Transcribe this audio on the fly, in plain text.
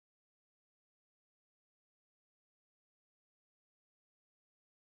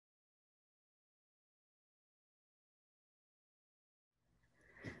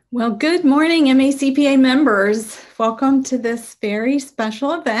Well, good morning, MACPA members. Welcome to this very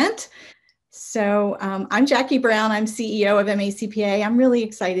special event. I'm Jackie Brown. I'm CEO of MACPA. I'm really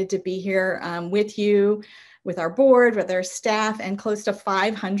excited to be here with you, with our board, with our staff, and close to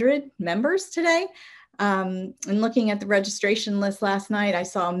 500 members today. And looking at the registration list last night, I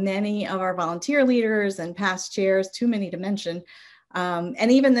saw many of our volunteer leaders and past chairs, too many to mention,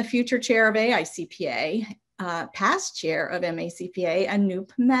 and even the future chair of AICPA. Past chair of MACPA, Anoop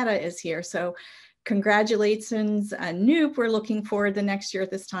Mehta, is here. So congratulations, Anoop. We're looking forward to next year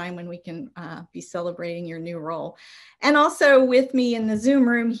at this time when we can be celebrating your new role. And also with me in the Zoom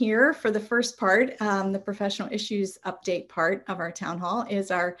room here for the first part, the professional issues update part of our town hall,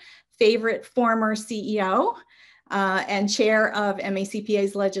 is our favorite former CEO and chair of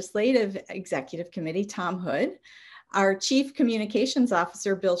MACPA's Legislative Executive Committee, Tom Hood, our Chief Communications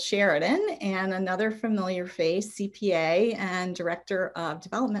Officer, Bill Sheridan, and another familiar face, CPA and Director of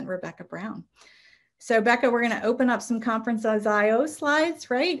Development, Rebecca Brown. So Becca, we're gonna open up some Conference.io slides,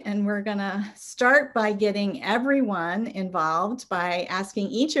 right? And we're gonna start by getting everyone involved by asking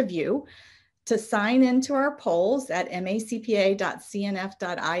each of you to sign into our polls at macpa.cnf.io.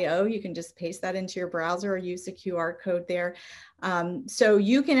 You can just paste that into your browser or use the QR code there. So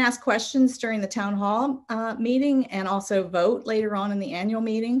you can ask questions during the town hall meeting and also vote later on in the annual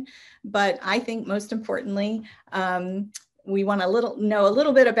meeting. But I think most importantly, we want to know a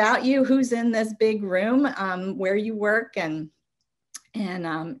little bit about you, who's in this big room, where you work, and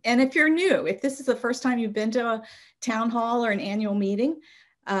if you're new, if this is the first time you've been to a town hall or an annual meeting.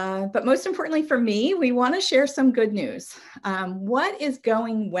 But most importantly for me, we want to share some good news. What is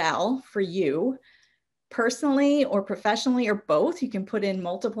going well for you personally or professionally or both? You can put in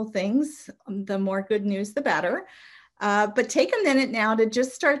multiple things. The more good news, the better. But take a minute now to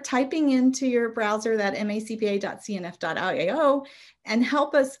just start typing into your browser that macpa.cnf.io and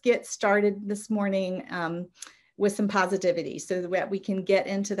help us get started this morning with some positivity so that we can get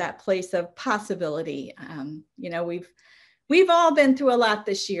into that place of possibility. You know, we've all been through a lot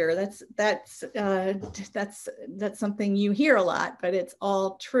this year. That's something you hear a lot, but it's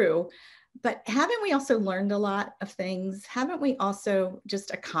all true. But haven't we also learned a lot of things? Haven't we also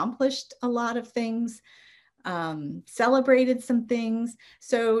just accomplished a lot of things? Celebrated some things?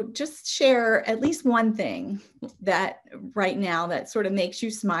 So just share at least one thing that right now that sort of makes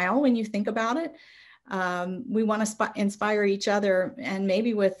you smile when you think about it. We want to inspire each other, and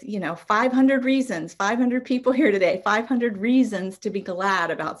maybe with 500 reasons, 500 people here today, 500 reasons to be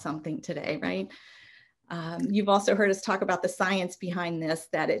glad about something today, right? You've also heard us talk about the science behind this,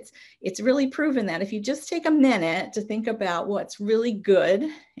 that it's really proven that if you just take a minute to think about what's really good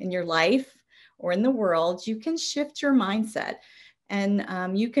in your life or in the world, you can shift your mindset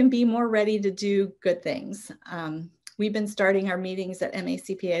and you can be more ready to do good things. We've been starting our meetings at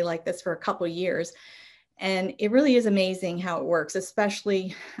MACPA like this for a couple of years, and it really is amazing how it works,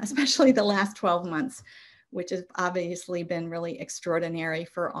 especially the last 12 months, which has obviously been really extraordinary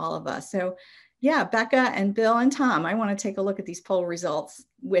for all of us. So yeah, Becca and Bill and Tom, I want to take a look at these poll results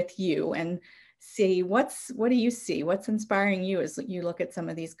with you and see what do you see? What's inspiring you as you look at some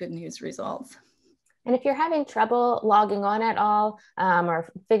of these good news results? And if you're having trouble logging on at all or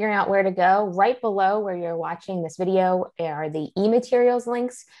figuring out where to go, right below where you're watching this video are the e-materials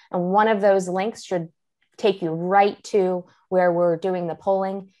links. And one of those links should take you right to where we're doing the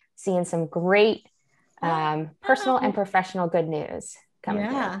polling, seeing some great personal and professional good news coming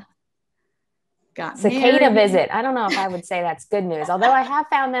through. Got cicada visit. I don't know if I would say that's good news, although I have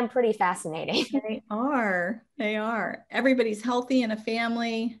found them pretty fascinating. They are. Everybody's healthy in a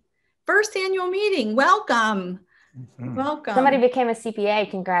family. First annual meeting. Welcome. Welcome. Somebody became a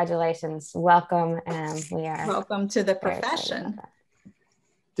CPA. Congratulations. Welcome. We are welcome to the profession.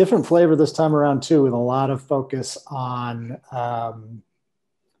 Different flavor this time around too, with a lot of focus on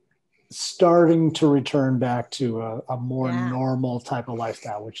starting to return back to a more normal type of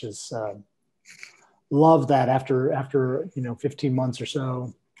lifestyle, which is love that after 15 months or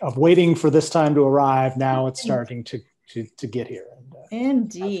so of waiting for this time to arrive. Now it's starting to get here.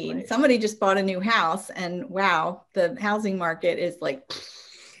 Indeed. Somebody just bought a new house, and wow, the housing market is like,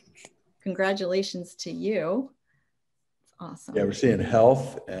 congratulations to you. It's awesome. Yeah, we're seeing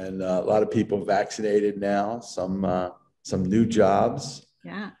health and a lot of people vaccinated now, some new jobs.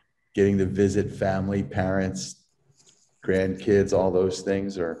 Yeah. Getting to visit family, parents, grandkids, all those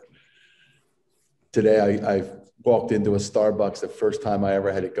things are. Today, I walked into a Starbucks the first time I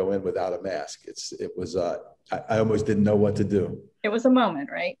ever had to go in without a mask. I almost didn't know what to do. It was a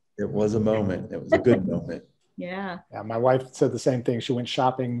moment, right? It was a moment. It was a good moment. Yeah. My wife said the same thing. She went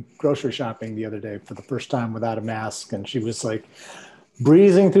grocery shopping the other day for the first time without a mask. And she was like,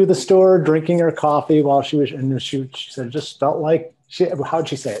 breezing through the store, drinking her coffee while she was, and she said, it just felt like, how'd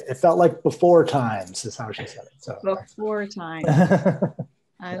she say it? It felt like before times is how she said it. So before times.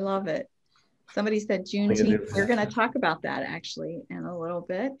 I love it. Somebody said Juneteenth. We're going to talk about that actually in a little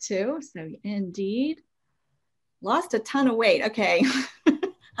bit too. So indeed, lost a ton of weight. Okay.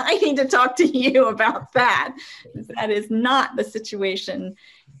 I need to talk to you about that. That is not the situation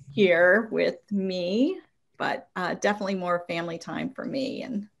here with me, but definitely more family time for me.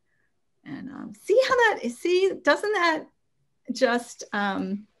 And see how that is, doesn't that just...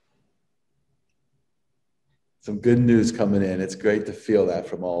 some good news coming in. It's great to feel that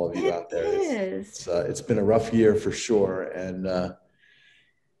from all of you out there. It's been a rough year for sure. And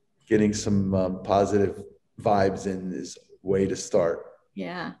getting some positive vibes in is a way to start.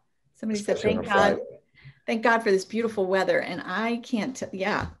 Yeah. Somebody said, thank God for this beautiful weather. And I can't,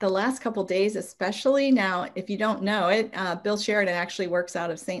 the last couple of days, especially now, if you don't know it, Bill Sheridan actually works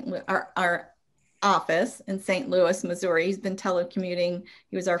out of our office in St. Louis, Missouri. He's been telecommuting.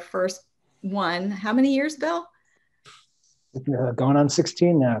 He was our first one. How many years, Bill? Going on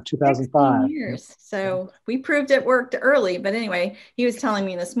 16 now, 2005. 16 years. So we proved it worked early. But anyway, he was telling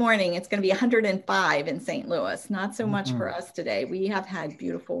me this morning, it's going to be 105 in St. Louis. Not so much for us today. We have had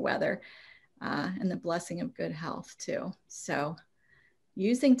beautiful weather and the blessing of good health too. So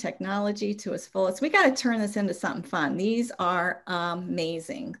using technology to its fullest. We got to turn this into something fun. These are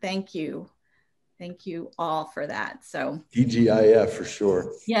amazing. Thank you. Thank you all for that. So TGIF for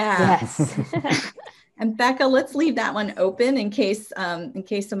sure. Yeah. Yes. And Becca, let's leave that one open in case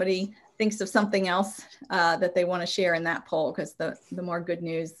somebody thinks of something else that they want to share in that poll, because the more good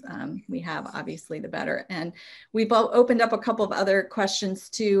news we have, obviously, the better. And we've opened up a couple of other questions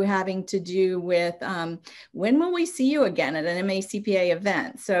too, having to do with when will we see you again at an MACPA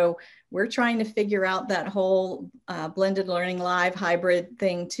event? So we're trying to figure out that whole blended learning live hybrid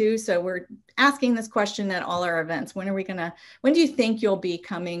thing too. So we're asking this question at all our events. When do you think you'll be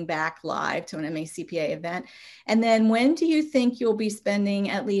coming back live to an MACPA event? And then when do you think you'll be spending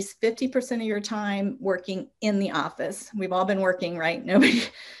at least 50% of your time working in the office? We've all been working, right?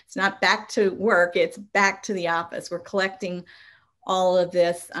 It's not back to work, it's back to the office. We're collecting all of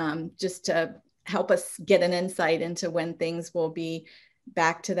this just to help us get an insight into when things will be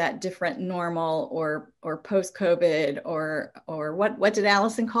back to that different normal or post-COVID or what did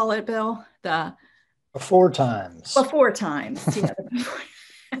Allison call it, Bill? The before times. Before times. Yeah.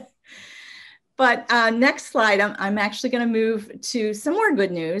 But next slide, I'm actually going to move to some more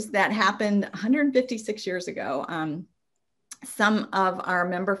good news that happened 156 years ago. Some of our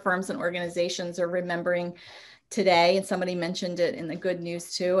member firms and organizations are remembering today, and somebody mentioned it in the good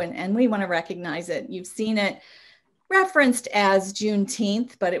news too, and we want to recognize it. You've seen it referenced as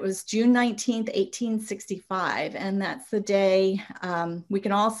Juneteenth, but it was June 19th, 1865. And that's the day we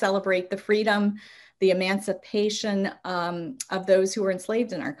can all celebrate the freedom, the emancipation of those who were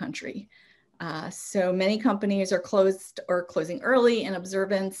enslaved in our country. So many companies are closed or closing early in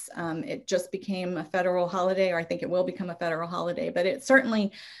observance. It just became a federal holiday, or I think it will become a federal holiday, but it certainly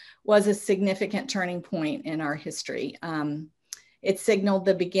was a significant turning point in our history. It signaled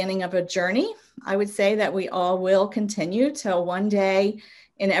the beginning of a journey, I would say, that we all will continue till one day,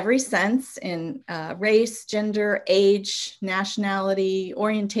 in every sense, in race, gender, age, nationality,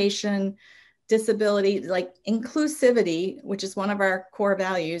 orientation, disability, like inclusivity, which is one of our core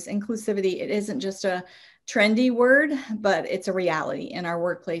values. Inclusivity, it isn't just a trendy word, but it's a reality in our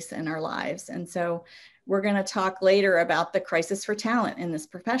workplace and our lives. And so we're going to talk later about the crisis for talent in this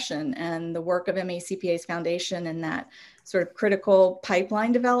profession and the work of MACPA's foundation and that sort of critical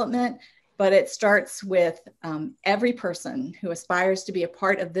pipeline development. But it starts with every person who aspires to be a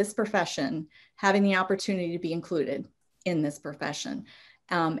part of this profession having the opportunity to be included in this profession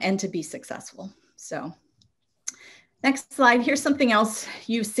and to be successful. So next slide, here's something else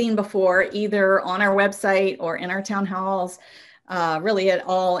you've seen before, either on our website or in our town halls. Really at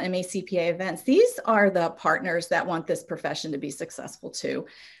all MACPA events. These are the partners that want this profession to be successful too.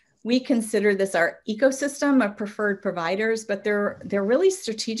 We consider this our ecosystem of preferred providers, but they're really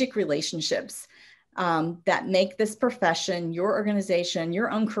strategic relationships that make this profession, your organization, your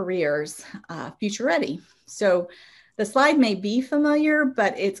own careers, future ready. So the slide may be familiar,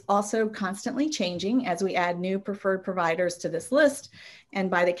 but it's also constantly changing as we add new preferred providers to this list,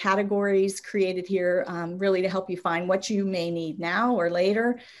 and by the categories created here, really to help you find what you may need now or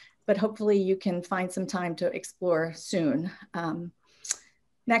later, but hopefully you can find some time to explore soon.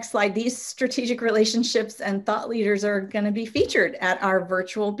 Next slide, these strategic relationships and thought leaders are going to be featured at our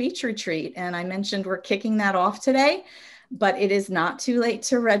virtual beach retreat. And I mentioned we're kicking that off today, but it is not too late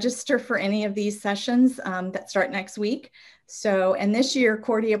to register for any of these sessions that start next week. So, and this year,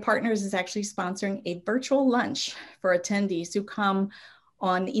 Cordia Partners is actually sponsoring a virtual lunch for attendees who come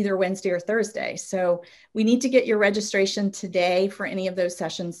on either Wednesday or Thursday. So we need to get your registration today for any of those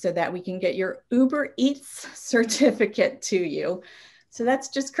sessions so that we can get your Uber Eats certificate to you. So that's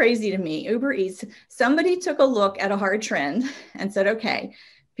just crazy to me. Uber Eats, somebody took a look at a hard trend and said, okay,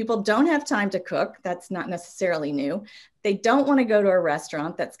 people don't have time to cook. That's not necessarily new. They don't want to go to a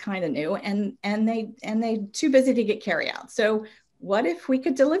restaurant. That's kind of new. And they too busy to get carry out. So what if we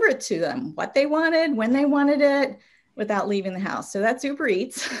could deliver it to them, what they wanted, when they wanted it, without leaving the house? So that's Uber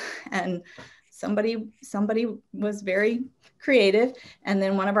Eats. And somebody was very creative. And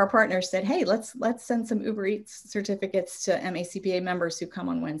then one of our partners said, hey, let's send some Uber Eats certificates to MACPA members who come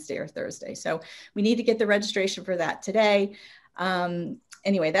on Wednesday or Thursday. So we need to get the registration for that today.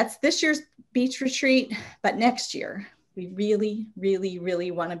 Anyway, that's this year's beach retreat, but next year, we really, really,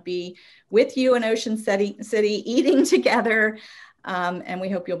 really want to be with you in Ocean City eating together. And we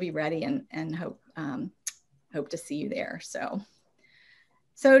hope you'll be ready and hope to see you there. So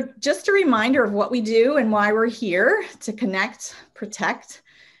just a reminder of what we do and why we're here: to connect, protect,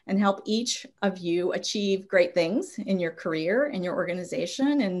 and help each of you achieve great things in your career, in your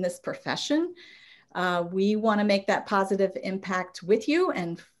organization, in this profession. We want to make that positive impact with you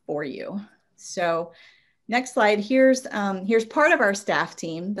and for you. So next slide, here's part of our staff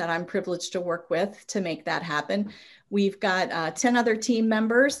team that I'm privileged to work with to make that happen. We've got 10 other team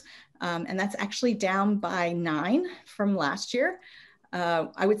members, and that's actually down by 9 from last year.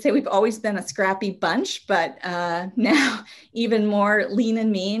 I would say we've always been a scrappy bunch, but now even more lean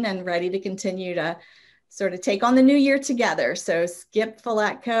and mean and ready to continue to sort of take on the new year together. So Skip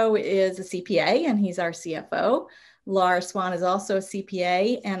Falatko is a CPA and he's our CFO. Laura Swan is also a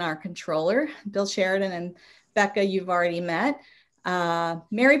CPA and our controller. Bill Sheridan and Becca, you've already met.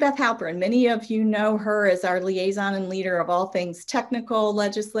 Mary Beth Halperin, many of you know her as our liaison and leader of all things technical,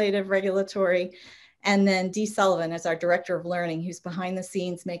 legislative, regulatory. And then Dee Sullivan is our director of learning, who's behind the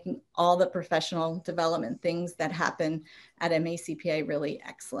scenes making all the professional development things that happen at MACPA really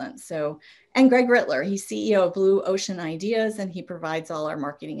excellent. So, and Greg Rittler, he's CEO of Blue Ocean Ideas, and he provides all our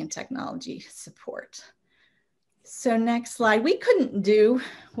marketing and technology support. So next slide, we couldn't do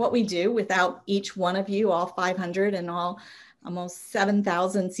what we do without each one of you, all 500 and almost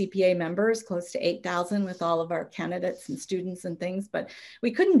 7,000 CPA members, close to 8,000 with all of our candidates and students and things. But we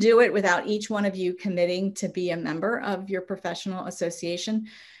couldn't do it without each one of you committing to be a member of your professional association.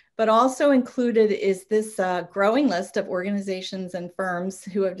 But also included is this growing list of organizations and firms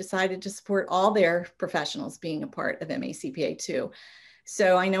who have decided to support all their professionals being a part of MACPA too.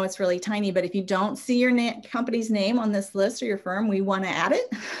 So I know it's really tiny, but if you don't see your company's name on this list or your firm, we want to add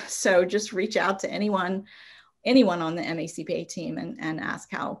it. So just reach out to anyone on the MACPA team and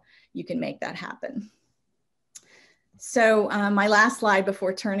ask how you can make that happen. So my last slide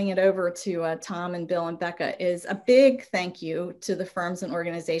before turning it over to Tom and Bill and Becca is a big thank you to the firms and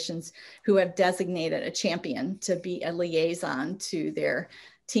organizations who have designated a champion to be a liaison to their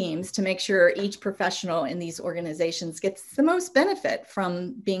teams to make sure each professional in these organizations gets the most benefit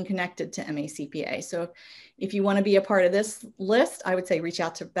from being connected to MACPA. So if you want to be a part of this list, I would say reach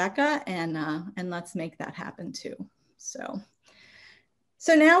out to Becca and let's make that happen too. So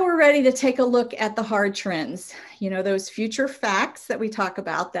now we're ready to take a look at the hard trends, you know, those future facts that we talk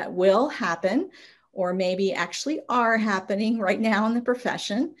about that will happen or maybe actually are happening right now in the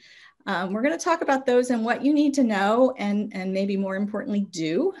profession. We're going to talk about those and what you need to know and maybe more importantly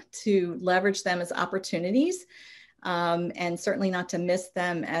do to leverage them as opportunities and certainly not to miss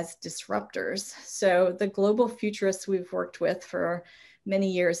them as disruptors. So the global futurists we've worked with for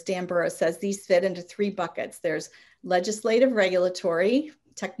many years, Dan Burrows says these fit into 3 buckets. There's legislative, regulatory,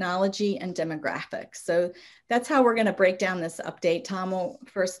 technology, and demographics. So that's how we're going to break down this update. Tom will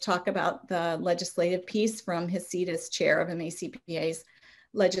first talk about the legislative piece from his seat as chair of MACPA's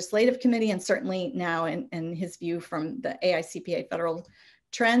Legislative Committee, and certainly now in his view from the AICPA federal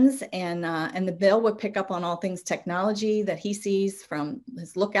trends, and the bill would pick up on all things technology that he sees from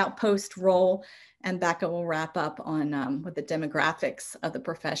his lookout post role, and Becca will wrap up on what the demographics of the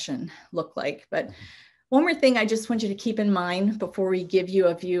profession look like. But one more thing I just want you to keep in mind before we give you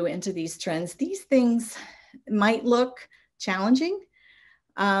a view into these trends. These things might look challenging,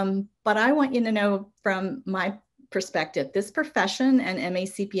 but I want you to know from my perspective, this profession and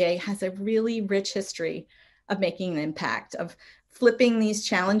MACPA has a really rich history of making an impact, of flipping these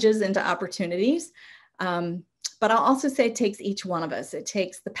challenges into opportunities. But I'll also say it takes each one of us. It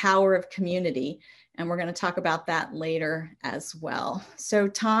takes the power of community. And we're going to talk about that later as well. So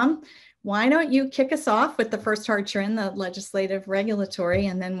Tom, why don't you kick us off with the first hard trend, the legislative regulatory,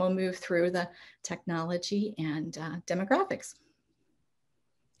 and then we'll move through the technology and demographics.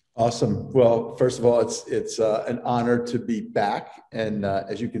 Awesome. Well, first of all, it's an honor to be back. And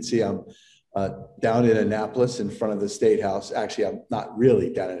as you can see, I'm down in Annapolis in front of the State House. Actually, I'm not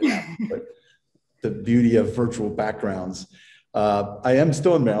really down in Annapolis, but the beauty of virtual backgrounds. I am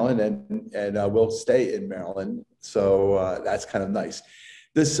still in Maryland and will stay in Maryland. So that's kind of nice.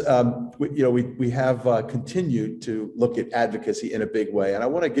 This, we have continued to look at advocacy in a big way. And I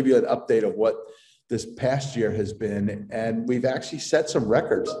want to give you an update of what this past year has been. And we've actually set some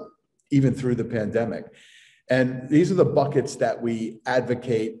records even through the pandemic. And these are the buckets that we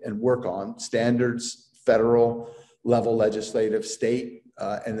advocate and work on: standards, federal level legislative, state,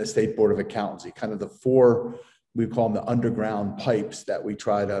 and the State Board of Accountancy, kind of the four, we call them the underground pipes that we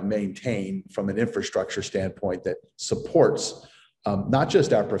try to maintain from an infrastructure standpoint that supports not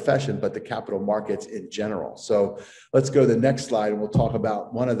just our profession, but the capital markets in general. So let's go to the next slide and we'll talk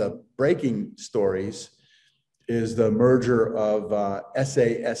about one of the breaking stories is the merger of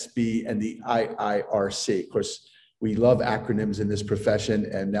SASB and the IIRC. Of course, we love acronyms in this profession,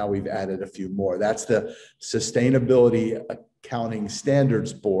 and now we've added a few more. That's the Sustainability Accounting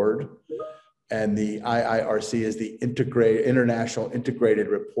Standards Board, and the IIRC is the International Integrated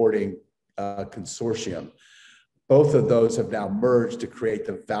Reporting Consortium. Both of those have now merged to create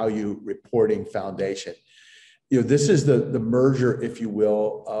the Value Reporting Foundation. This is the merger, if you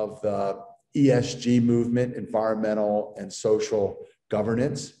will, of the ESG movement, environmental and social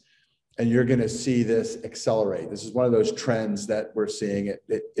governance. And you're going to see this accelerate. This is one of those trends that we're seeing.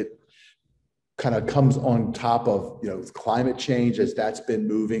 It kind of comes on top of climate change, as that's been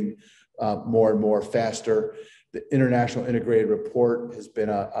moving more and more faster. The International Integrated Report has been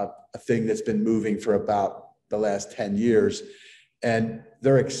a thing that's been moving for about the last 10 years. And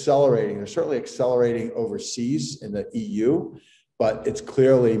they're accelerating. They're certainly accelerating overseas in the EU, but it's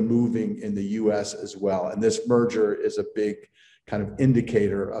clearly moving in the US as well. And this merger is a big kind of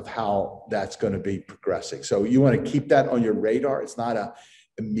indicator of how that's going to be progressing. So you want to keep that on your radar. It's not an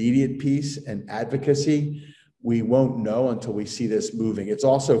immediate piece, and advocacy, we won't know until we see this moving. It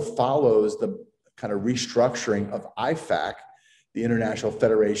also follows the kind of restructuring of IFAC, the International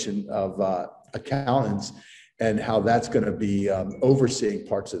Federation of Accountants, and how that's going to be overseeing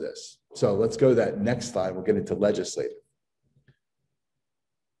parts of this. So let's go to that next slide. We'll get into legislative.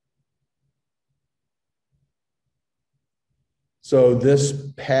 So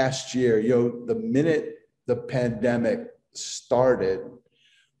this past year, the minute the pandemic started,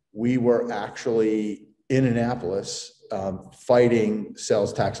 we were actually in Annapolis fighting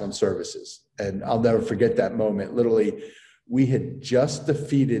sales tax on services. And I'll never forget that moment. Literally, we had just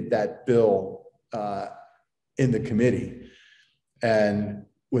defeated that bill in the committee. And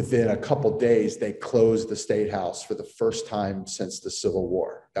within a couple days, they closed the State House for the first time since the Civil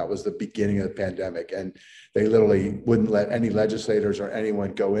War. That was the beginning of the pandemic. And they literally wouldn't let any legislators or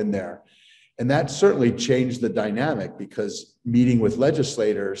anyone go in there. And that certainly changed the dynamic, because meeting with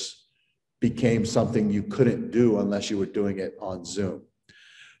legislators became something you couldn't do unless you were doing it on Zoom.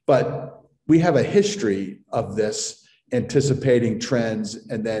 But we have a history of this, anticipating trends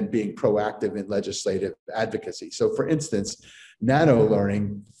and then being proactive in legislative advocacy. So for instance, nano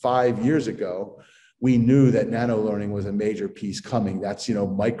learning, 5 years ago, we knew that nano learning was a major piece coming. That's,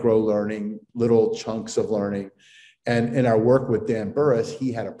 micro learning, little chunks of learning. And in our work with Dan Burris,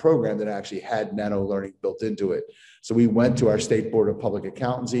 he had a program that actually had nano learning built into it. So we went to our State Board of Public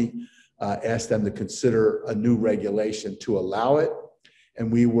Accountancy, asked them to consider a new regulation to allow it. And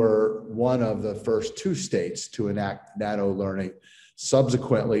we were one of the first 2 states to enact nano learning.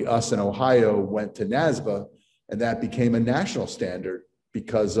 Subsequently, us in Ohio went to NASBA, and that became a national standard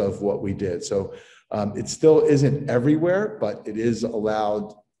because of what we did. So it still isn't everywhere, but it is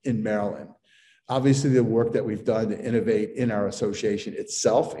allowed in Maryland. Obviously, the work that we've done to innovate in our association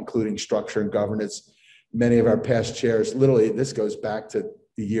itself, including structure and governance, many of our past chairs, literally, this goes back to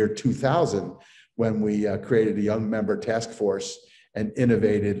the year 2000, when we created a young member task force and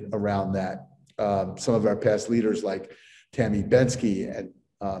innovated around that. Some of our past leaders like Tammy Bensky and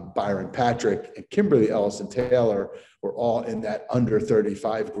Byron Patrick and Kimberly Ellison Taylor were all in that under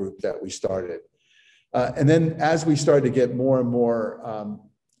 35 group that we started. And then as we started to get more and more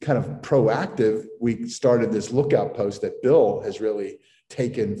kind of proactive, we started this lookout post that Bill has really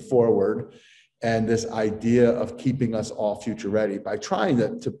taken forward, and this idea of keeping us all future ready by trying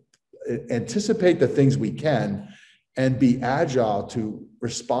to anticipate the things we can and be agile to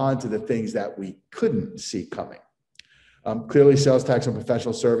respond to the things that we couldn't see coming. Clearly, sales tax on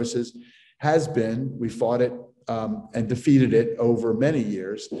professional services has been, we fought it and defeated it over many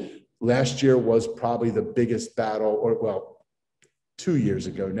years. Last year was probably the biggest battle, or well, 2 years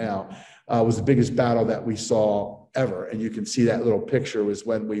ago now, was the biggest battle that we saw ever. And you can see that little picture was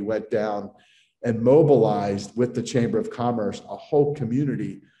when we went down and mobilized with the Chamber of Commerce, a whole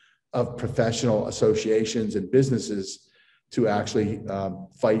community of professional associations and businesses to actually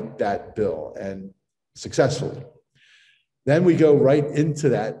fight that bill, and successfully. Then we go right into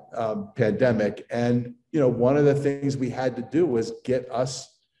that pandemic. And, one of the things we had to do was get us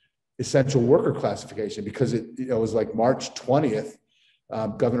essential worker classification, because it was like March 20th,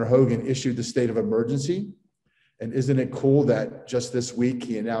 Governor Hogan issued the state of emergency. And isn't it cool that just this week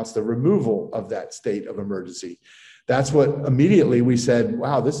he announced the removal of that state of emergency? That's what immediately we said,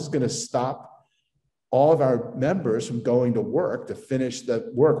 wow, this is going to stop all of our members from going to work to finish the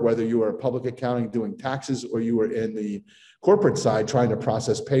work, whether you were public accounting doing taxes or you were in the corporate side trying to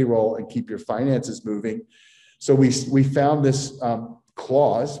process payroll and keep your finances moving. So we found this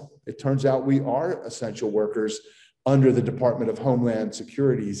clause. It turns out we are essential workers under the Department of Homeland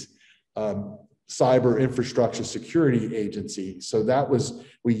Security's Cyber Infrastructure Security Agency. So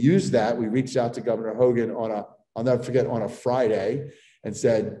we used that. We reached out to Governor Hogan on a Friday and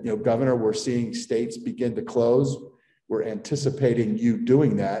said, Governor, we're seeing states begin to close. We're anticipating you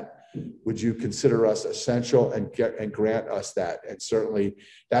doing that. Would you consider us essential and grant us that? And certainly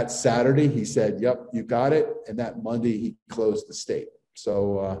that Saturday, he said, yep, you got it. And that Monday, he closed the state.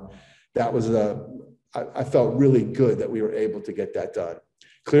 So that was I felt really good that we were able to get that done.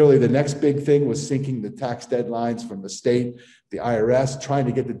 Clearly, the next big thing was syncing the tax deadlines from the state, the IRS, trying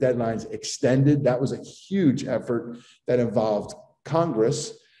to get the deadlines extended. That was a huge effort that involved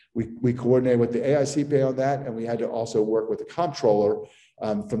Congress. We coordinated with the AICPA on that, and we had to also work with the comptroller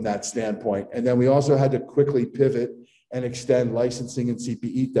from that standpoint. And then we also had to quickly pivot and extend licensing and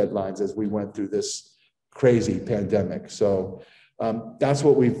CPE deadlines as we went through this crazy pandemic. So that's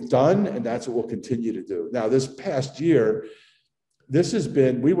what we've done, and that's what we'll continue to do. Now, this past year,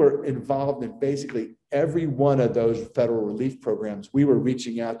 we were involved in basically every one of those federal relief programs. We were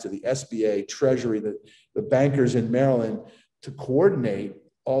reaching out to the SBA, Treasury, the bankers in Maryland to coordinate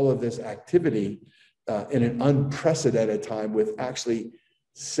all of this activity in an unprecedented time, with actually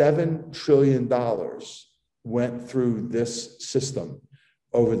 $7 trillion went through this system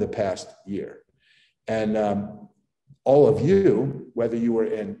over the past year. And all of you, whether you were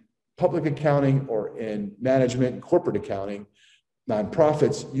in public accounting or in management and corporate accounting,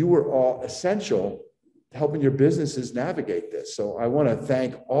 nonprofits, you were all essential to helping your businesses navigate this. So I want to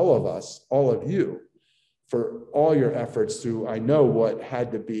thank all of us, all of you, for all your efforts through, I know, what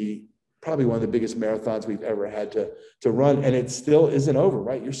had to be probably one of the biggest marathons we've ever had to run. And it still isn't over,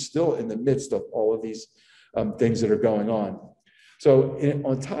 right? You're still in the midst of all of these things that are going on. So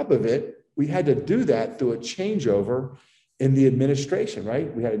on top of it, we had to do that through a changeover in the administration,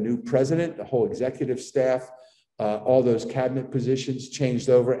 right? We had a new president, the whole executive staff, all those cabinet positions changed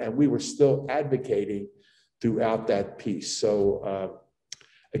over, and we were still advocating throughout that piece. So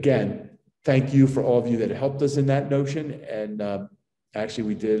again, thank you for all of you that helped us in that notion. And actually,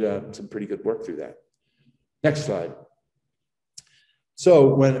 we did some pretty good work through that. Next slide.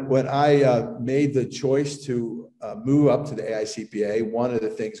 So when I made the choice to move up to the AICPA, one of the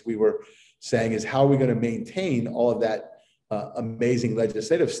things we were saying is, how are we going to maintain all of that amazing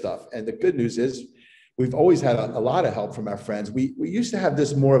legislative stuff? And the good news is we've always had a lot of help from our friends. We used to have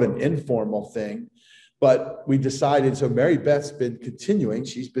this more of an informal thing, but we decided, so Mary Beth's been continuing.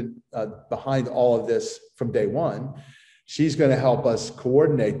 She's been behind all of this from day one. She's going to help us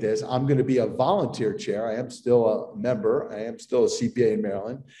coordinate this. I'm going to be a volunteer chair. I am still a member. I am still a CPA in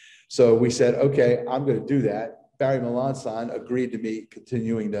Maryland. So we said, okay, I'm going to do that. Barry Melanson agreed to me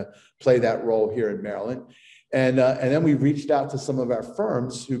continuing to play that role here in Maryland. And then we reached out to some of our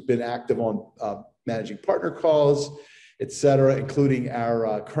firms who've been active on managing partner calls, et cetera, including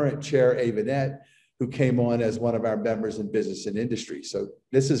our current chair, Ava Nett, who came on as one of our members in business and industry. So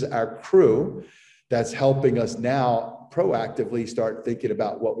this is our crew that's helping us now proactively start thinking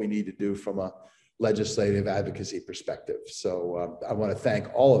about what we need to do from a legislative advocacy perspective. So I want to thank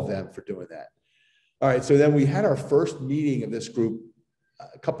all of them for doing that. All right, so then we had our first meeting of this group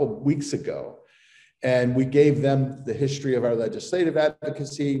a couple of weeks ago, and we gave them the history of our legislative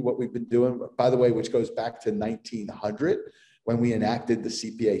advocacy, what we've been doing, by the way, which goes back to 1900 when we enacted the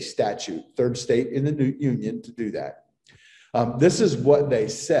CPA statute, third state in the new union to do that. This is what they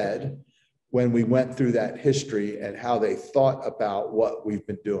said when we went through that history and how they thought about what we've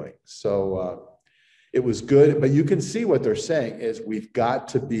been doing. So it was good, but you can see what they're saying is we've got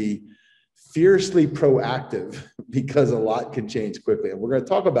to be fiercely proactive because a lot can change quickly. And we're going to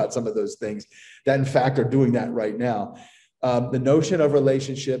talk about some of those things that in fact are doing that right now. The notion of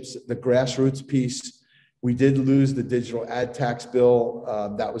relationships, the grassroots piece, we did lose the digital ad tax bill.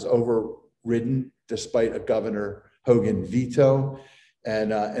 That was overridden despite a Governor Hogan veto.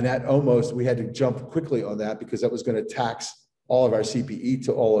 And that almost, we had to jump quickly on that because that was going to tax all of our CPE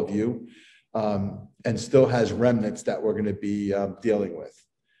to all of you, and still has remnants that we're going to be dealing with.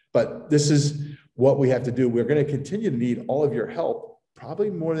 But this is what we have to do. We're going to continue to need all of your help, probably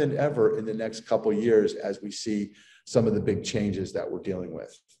more than ever in the next couple of years as we see some of the big changes that we're dealing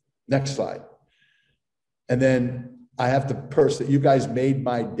with. Next slide. And then I have to that you guys made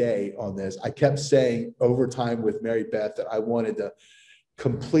my day on this. I kept saying over time with Mary Beth that I wanted to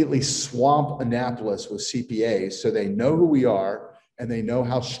completely swamp Annapolis with CPAs so they know who we are and they know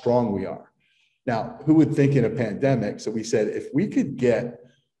how strong we are. Now, who would think in a pandemic? So we said, if we could get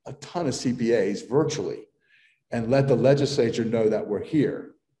a ton of CPAs virtually and let the legislature know that we're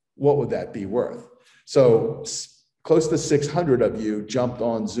here, what would that be worth? So close to 600 of you jumped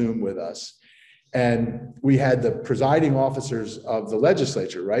on Zoom with us. And we had the presiding officers of the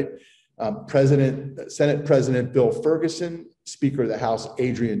legislature, right? Senate President Bill Ferguson, Speaker of the House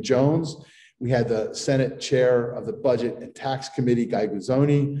Adrian Jones. We had the Senate Chair of the Budget and Tax Committee, Guy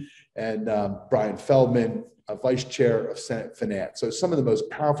Guzzoni, and Brian Feldman, Vice Chair of Senate Finance. So some of the most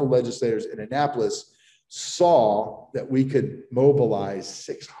powerful legislators in Annapolis saw that we could mobilize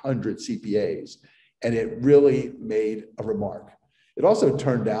 600 CPAs, and it really made a remark. It also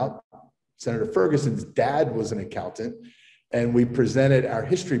turned out Senator Ferguson's dad was an accountant, and we presented our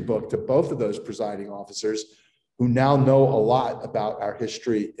history book to both of those presiding officers who now know a lot about our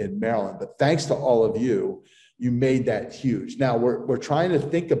history in Maryland. But thanks to all of you, you made that huge. Now we're trying to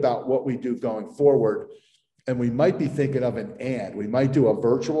think about what we do going forward, and we might be thinking of we might do a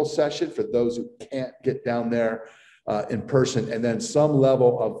virtual session for those who can't get down there in person, and then some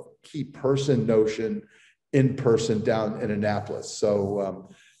level of key person notion in person down in Annapolis. So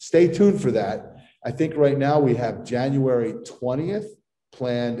stay tuned for that. I think right now we have January 20th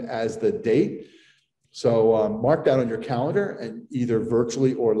planned as the date. So mark that on your calendar, and either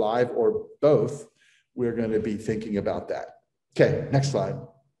virtually or live or both, we're going to be thinking about that. Okay, next slide.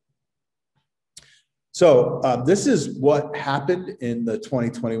 So this is what happened in the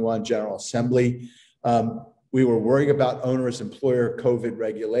 2021 General Assembly. We were worrying about onerous employer COVID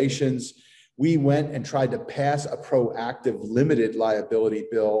regulations. We went and tried to pass a proactive limited liability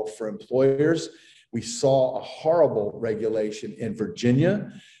bill for employers. We saw a horrible regulation in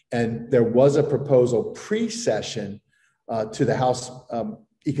Virginia, and there was a proposal pre-session to the House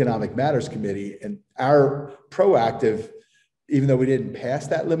Economic Matters Committee, and our proactive, even though we didn't pass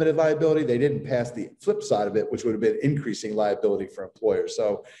that limited liability, they didn't pass the flip side of it, which would have been increasing liability for employers.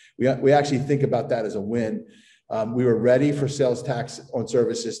 So we actually think about that as a win. We were ready for sales tax on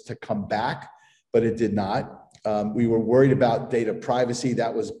services to come back, but it did not. We were worried about data privacy.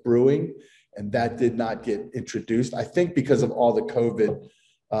 That was brewing, and that did not get introduced, I think because of all the COVID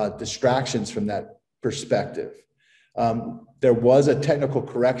distractions from that perspective. There was a technical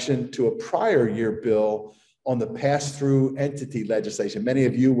correction to a prior year bill on the pass-through entity legislation. Many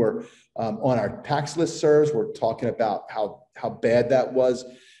of you were on our tax listservs. We're talking about how bad that was.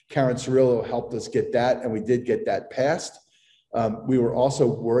 Karen Cirillo helped us get that, and we did get that passed. We were also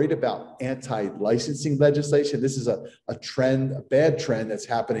worried about anti-licensing legislation. This is a trend, a bad trend that's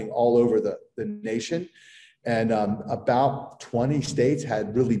happening all over the nation. And about 20 states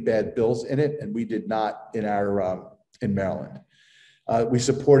had really bad bills in it, and we did not in Maryland. We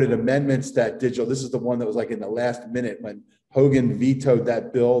supported amendments that this is the one that was like in the last minute when Hogan vetoed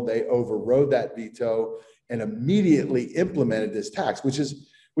that bill. They overrode that veto and immediately implemented this tax, which is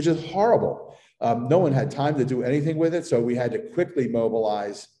horrible. No one had time to do anything with it, so we had to quickly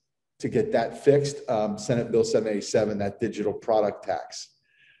mobilize to get that fixed. Senate Bill 787, that digital product tax.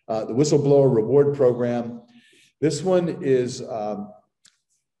 The whistleblower reward program. This one is,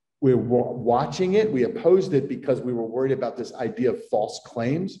 we're watching it. We opposed it because we were worried about this idea of false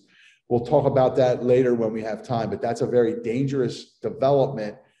claims. We'll talk about that later when we have time, but that's a very dangerous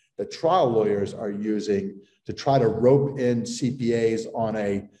development that trial lawyers are using to try to rope in CPAs on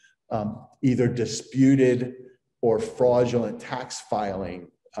a either disputed or fraudulent tax filing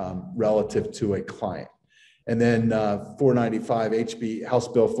relative to a client. And then 495, House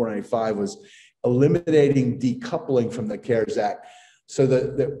Bill 495 was eliminating decoupling from the CARES Act. So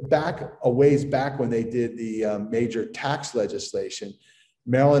a ways back when they did the major tax legislation,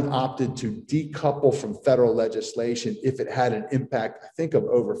 Maryland opted to decouple from federal legislation if it had an impact, I think, of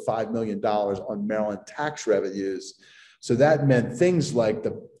over $5 million on Maryland tax revenues. So that meant things like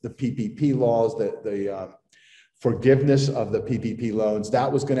the PPP laws, the forgiveness of the PPP loans,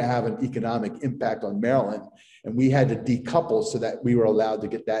 that was going to have an economic impact on Maryland. And we had to decouple so that we were allowed to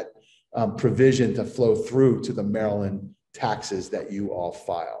get that provision to flow through to the Maryland taxes that you all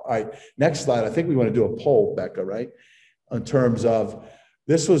file. All right, next slide. I think we want to do a poll, Becca, right? In terms of,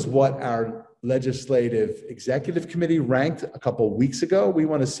 this was what our legislative executive committee ranked a couple of weeks ago. We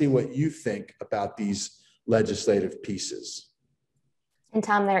want to see what you think about these legislative pieces. And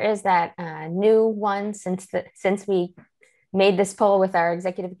Tom, there is that new one since we made this poll with our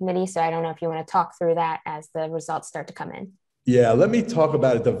executive committee. So I don't know if you want to talk through that as the results start to come in. Yeah, let me talk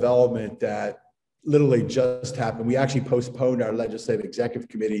about a development that literally just happened. We actually postponed our legislative executive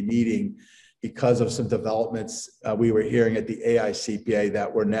committee meeting because of some developments we were hearing at the AICPA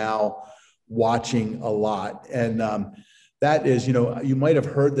that we're now watching a lot. And that is, you might have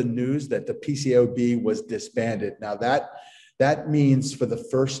heard the news that the PCAOB was disbanded. Now that means for the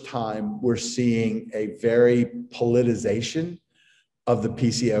first time, we're seeing a very politicization of the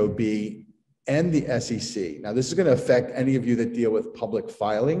PCAOB and the SEC. Now, this is going to affect any of you that deal with public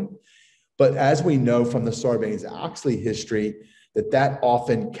filing. But as we know from the Sarbanes-Oxley history, that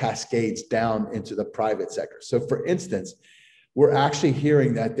often cascades down into the private sector. So for instance, we're actually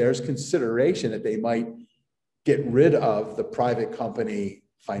hearing that there's consideration that they might get rid of the private company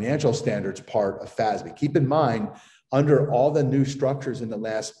financial standards part of FASB. Keep in mind, under all the new structures in the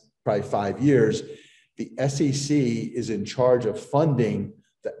last probably 5 years, the SEC is in charge of funding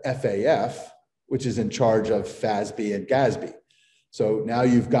the FAF, which is in charge of FASB and GASB. So now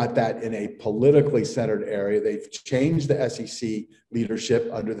you've got that in a politically centered area. They've changed the SEC leadership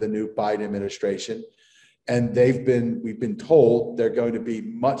under the new Biden administration. And we've been told they're going to be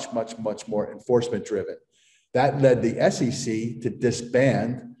much more enforcement driven. That led the SEC to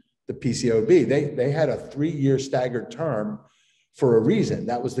disband the PCAOB. They had a 3-year staggered term for a reason.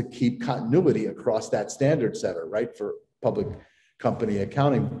 That was to keep continuity across that standard setter, right, for public company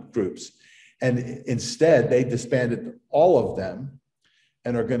accounting groups. And instead, they disbanded all of them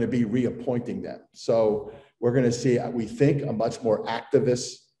and are going to be reappointing them. So we're going to see, we think, a much more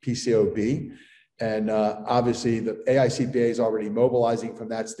activist PCAOB. And obviously, the AICPA is already mobilizing from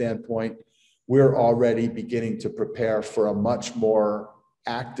that standpoint. We're already beginning to prepare for a much more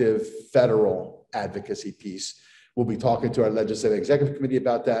active federal advocacy piece. We'll be talking to our legislative executive committee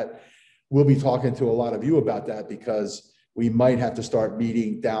about that. We'll be talking to a lot of you about that because we might have to start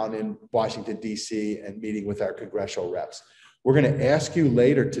meeting down in Washington, D.C. and meeting with our congressional reps. We're going to ask you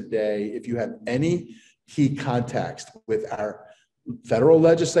later today if you have any key contacts with our federal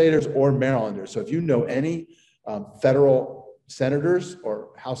legislators or Marylanders. So if you know any federal senators or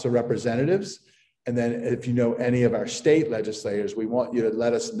House of Representatives, and then if you know any of our state legislators, we want you to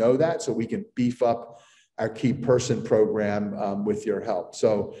let us know that so we can beef up our key person program with your help.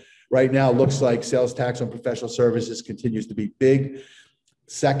 So right now, it looks like sales tax on professional services continues to be big.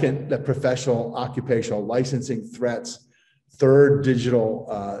 Second, the professional occupational licensing threats. Third,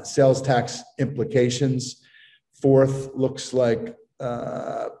 digital sales tax implications. Fourth, looks like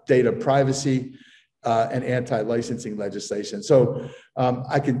data privacy and anti-licensing legislation. So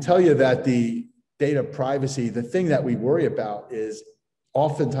I can tell you that the data privacy, the thing that we worry about is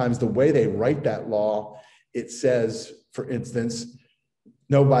oftentimes the way they write that law, it says, for instance,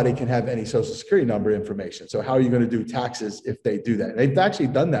 nobody can have any social security number information. So how are you going to do taxes if they do that? And they've actually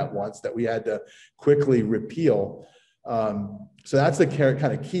done that once that we had to quickly repeal. So that's the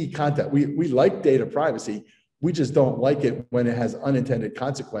kind of key content. We like data privacy. We just don't like it when it has unintended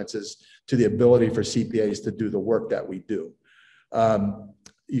consequences to the ability for CPAs to do the work that we do.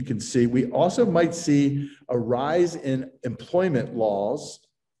 You can see, we also might see a rise in employment laws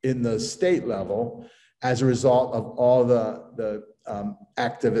in the state level as a result of all the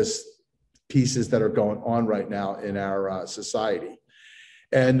activist pieces that are going on right now in our society.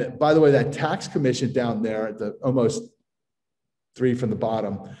 And by the way, that tax commission down there, the almost 3 from the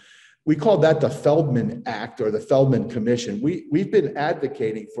bottom, we call that the Feldman Act or the Feldman Commission. We've been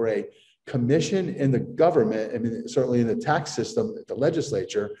advocating for a commission in the government, I mean, certainly in the tax system, the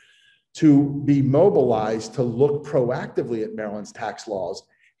legislature, to be mobilized to look proactively at Maryland's tax laws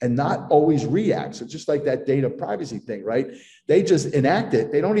and not always react. So just like that data privacy thing, right? They just enact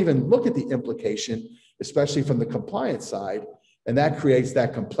it. They don't even look at the implication, especially from the compliance side. And that creates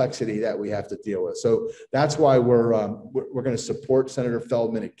that complexity that we have to deal with. So that's why we're going to support Senator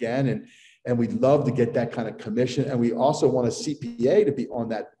Feldman again. And we'd love to get that kind of commission. And we also want a CPA to be on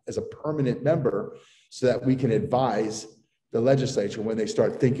that as a permanent member so that we can advise the legislature when they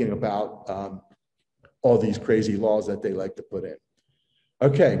start thinking about all these crazy laws that they like to put in.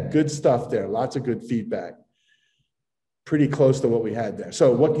 Okay, good stuff there. Lots of good feedback. Pretty close to what we had there.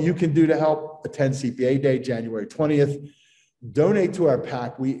 So what you can do to help: attend CPA Day, January 20th. donate to our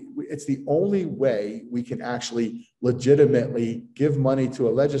PAC. It's the only way we can actually legitimately give money to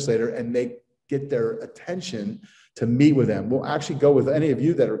a legislator and get their attention to meet with them. We'll actually go with any of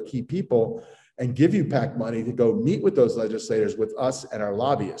you that are key people and give you PAC money to go meet with those legislators with us and our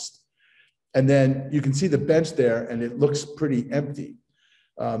lobbyists. And then you can see the bench there and it looks pretty empty.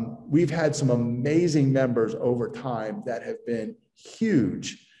 We've had some amazing members over time that have been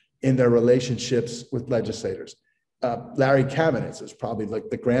huge in their relationships with legislators. Larry Kamenetz is probably like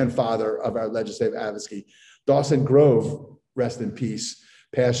the grandfather of our legislative advocacy. Dawson Grove, rest in peace,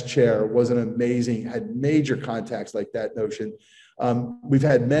 past chair, was an amazing, had major contacts like that notion. We've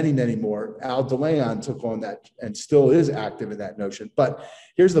had many, many more. Al DeLeon took on that and still is active in that notion. But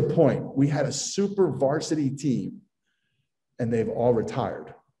here's the point. We had a super varsity team and they've all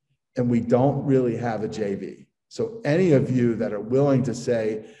retired. And we don't really have a JV. So any of you that are willing to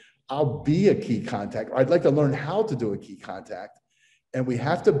say, I'll be a key contact, or I'd like to learn how to do a key contact. And we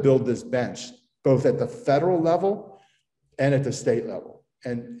have to build this bench, both at the federal level and at the state level.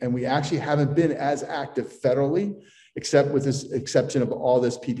 And we actually haven't been as active federally, except with this exception of all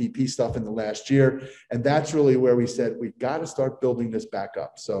this PPP stuff in the last year. And that's really where we said, we've got to start building this back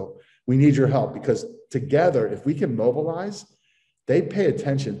up. So we need your help, because together, if we can mobilize, they pay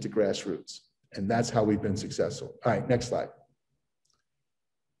attention to grassroots. And that's how we've been successful. All right, next slide.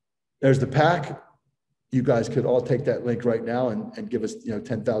 There's the PAC. You guys could all take that link right now and give us,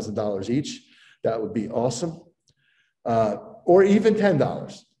 $10,000 each. That would be awesome. Or even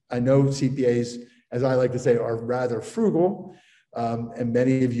 $10. I know CPAs, as I like to say, are rather frugal. And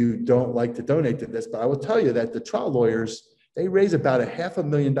many of you don't like to donate to this, but I will tell you that the trial lawyers, they raise about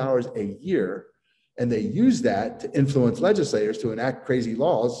 $500,000 a year, and they use that to influence legislators to enact crazy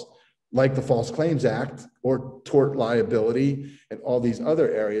laws like the False Claims Act or tort liability and all these other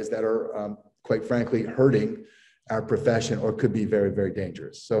areas that are, quite frankly, hurting our profession or could be very, very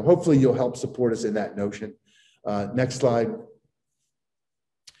dangerous. So hopefully you'll help support us in that notion. Next slide.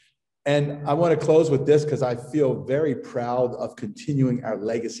 And I want to close with this because I feel very proud of continuing our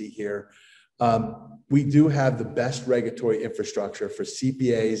legacy here. We do have the best regulatory infrastructure for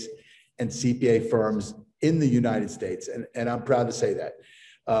CPAs and CPA firms in the United States. And I'm proud to say that.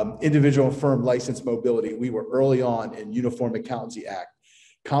 Individual and firm license mobility, we were early on in Uniform Accountancy Act,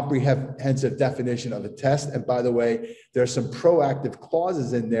 comprehensive definition of a test. And by the way, there's some proactive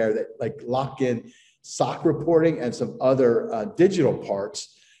clauses in there that like lock in SOC reporting and some other digital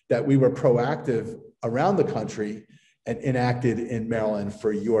parts that we were proactive around the country and enacted in Maryland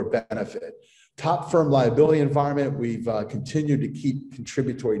for your benefit. Top firm liability environment, we've continued to keep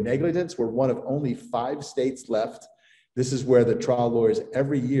contributory negligence. We're one of only 5 states left. This is where the trial lawyers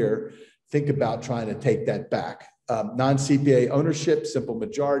every year think about trying to take that back. Non-CPA ownership, simple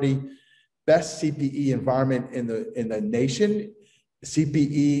majority, best CPE environment in the nation.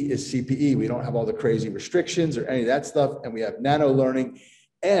 CPE is CPE. We don't have all the crazy restrictions or any of that stuff. And we have nano learning.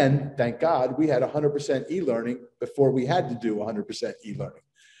 And thank God we had 100% e-learning before we had to do 100% e-learning.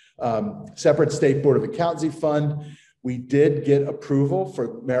 Separate state board of accountancy fund. We did get approval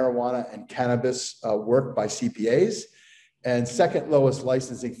for marijuana and cannabis work by CPAs, and second lowest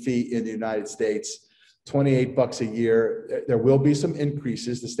licensing fee in the United States, $28 a year. There will be some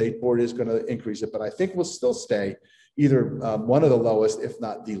increases. The state board is going to increase it, but I think we'll still stay either one of the lowest, if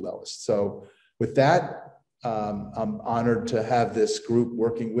not the lowest. So with that, I'm honored to have this group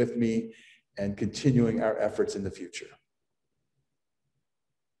working with me and continuing our efforts in the future.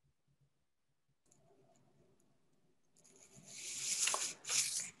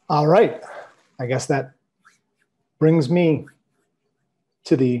 All right. I guess that brings me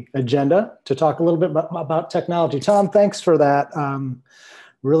to the agenda to talk a little bit about technology. Tom, thanks for that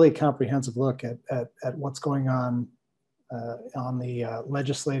really comprehensive look at what's going on the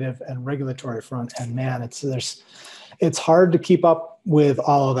legislative and regulatory front. And man, it's hard to keep up with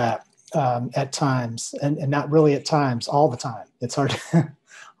all of that at times, and not really at times, all the time. It's hard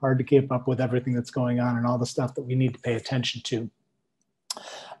hard to keep up with everything that's going on and all the stuff that we need to pay attention to.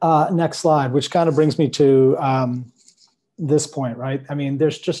 Next slide, which kind of brings me to this point, right? I mean,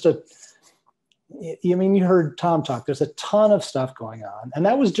 there's just you heard Tom talk, there's a ton of stuff going on. And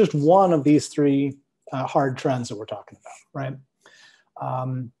that was just one of these 3 hard trends that we're talking about,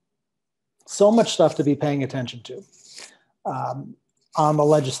 right? So much stuff to be paying attention to on the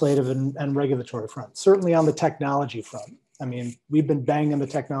legislative and regulatory front, certainly on the technology front. I mean, we've been banging the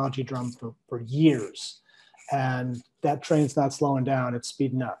technology drum for years, and that train's not slowing down, it's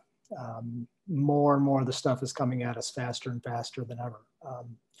speeding up. More and more of the stuff is coming at us faster and faster than ever.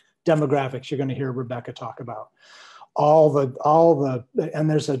 Demographics, you're going to hear Rebecca talk about. and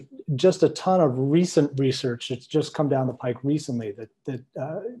there's just a ton of recent research that's just come down the pike recently that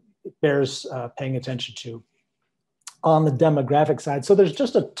bears paying attention to on the demographic side. So there's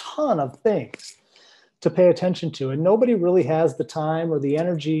just a ton of things to pay attention to, and nobody really has the time or the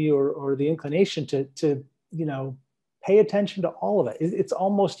energy or the inclination to pay attention to all of it. It's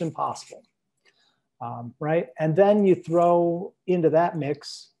almost impossible, right? And then you throw into that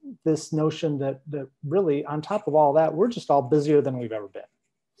mix this notion that really, on top of all that, we're just all busier than we've ever been,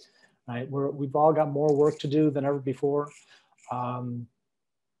 right? We've all got more work to do than ever before.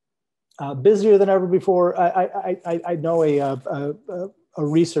 Busier than ever before. I know a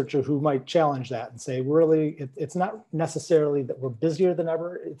researcher who might challenge that and say, really, it's not necessarily that we're busier than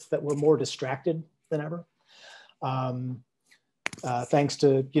ever, it's that we're more distracted than ever. Thanks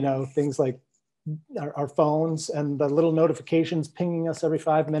to, things like our phones and the little notifications pinging us every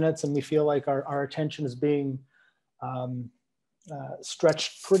 5 minutes, and we feel like our attention is being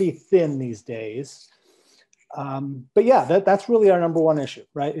stretched pretty thin these days. But yeah, that's really our number one issue,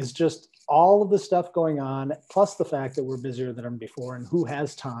 right? Is just all of the stuff going on, plus the fact that we're busier than ever before, and who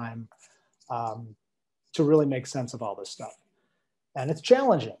has time to really make sense of all this stuff. And it's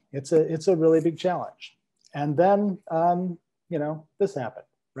challenging. It's a really big challenge. And then, this happened,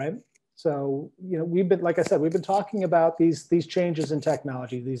 right? So, we've been, like I said, we've been talking about these changes in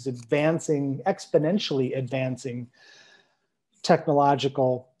technology, these exponentially advancing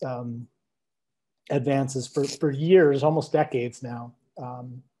technological advances for years, almost decades now,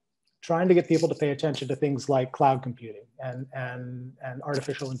 trying to get people to pay attention to things like cloud computing and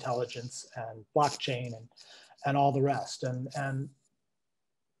artificial intelligence and blockchain and all the rest. And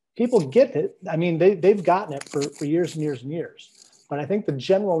people get it. I mean, they've gotten it for years and years and years. But I think the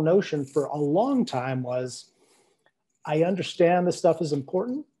general notion for a long time was, I understand this stuff is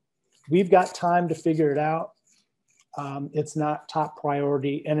important. We've got time to figure it out. It's not top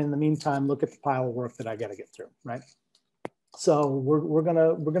priority. And in the meantime, look at the pile of work that I got to get through, right? So we're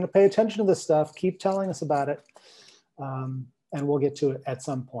gonna pay attention to this stuff, keep telling us about it, and we'll get to it at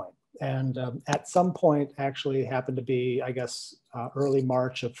some point. And at some point actually happened to be, I guess, early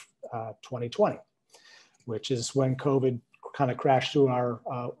March of 2020, which is when COVID kind of crashed through our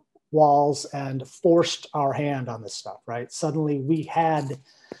walls and forced our hand on this stuff, right? Suddenly we had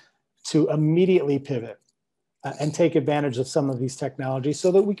to immediately pivot and take advantage of some of these technologies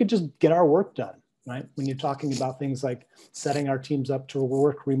so that we could just get our work done, right? When you're talking about things like setting our teams up to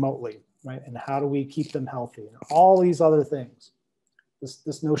work remotely, right? And how do we keep them healthy? And all these other things.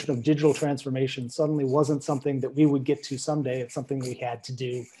 This notion of digital transformation suddenly wasn't something that we would get to someday. It's something we had to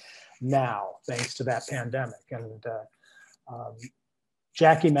do now, thanks to that pandemic. And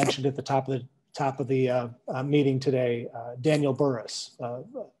Jackie mentioned at the top of the meeting today, Daniel Burris,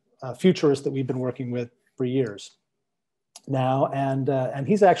 a futurist that we've been working with for years now, and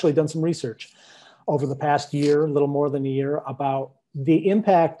he's actually done some research over the past year, a little more than a year, about the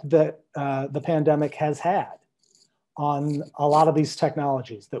impact that the pandemic has had on a lot of these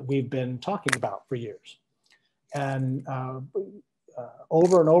technologies that we've been talking about for years. And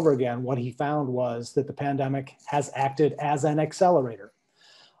over and over again, what he found was that the pandemic has acted as an accelerator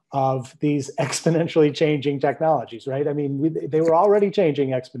of these exponentially changing technologies, right? I mean, they were already changing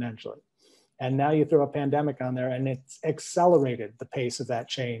exponentially. And now you throw a pandemic on there and it's accelerated the pace of that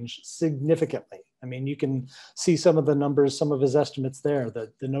change significantly. I mean, you can see some of the numbers, some of his estimates there,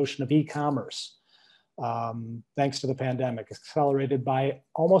 the notion of e-commerce, thanks to the pandemic, accelerated by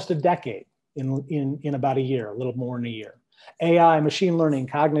almost a decade in about a year, a little more than a year. AI, machine learning,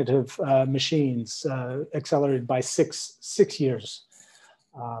 cognitive machines, accelerated by six years.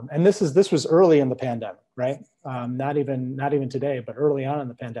 And this was early in the pandemic, right? Not even today, but early on in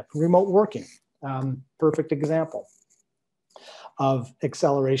the pandemic. Remote working, perfect example of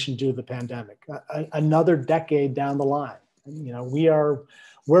acceleration due to the pandemic. Another decade down the line, we are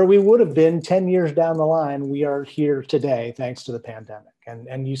where we would have been 10 years down the line. We are here today thanks to the pandemic,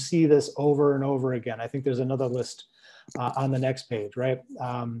 and you see this over and over again. I think there's another list on the next page, right?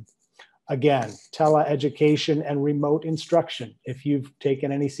 Again, teleeducation and remote instruction. If you've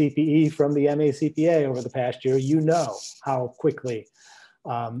taken any CPE from the MACPA over the past year, you know how quickly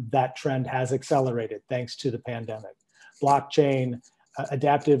that trend has accelerated thanks to the pandemic. Blockchain,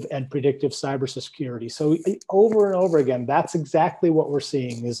 adaptive and predictive cybersecurity. So over and over again, that's exactly what we're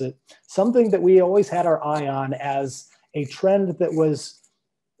seeing. Is it something that we always had our eye on as a trend that was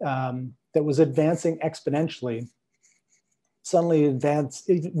advancing exponentially? Suddenly advanced,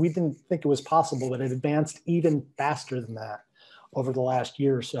 we didn't think it was possible, but it advanced even faster than that over the last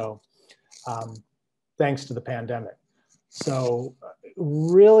year or so, thanks to the pandemic. So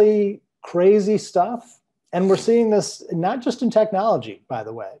really crazy stuff. And we're seeing this not just in technology, by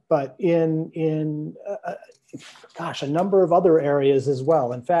the way, but in gosh, a number of other areas as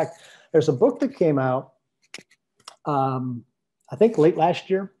well. In fact, there's a book that came out, I think late last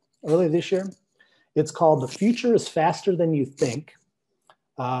year, early this year. It's called The Future is Faster Than You Think,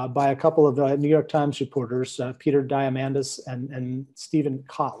 by a couple of New York Times reporters, Peter Diamandis and Stephen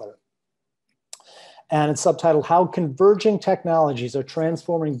Kotler. And it's subtitled How Converging Technologies Are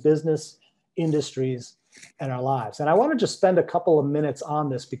Transforming Business, Industries, and Our Lives. And I want to just spend a couple of minutes on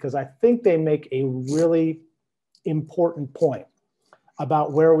this because I think they make a really important point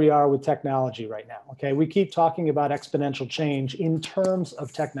about where we are with technology right now. Okay, we keep talking about exponential change in terms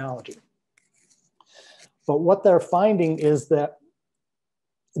of technology. But what they're finding is that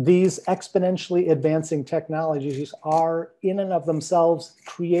these exponentially advancing technologies are in and of themselves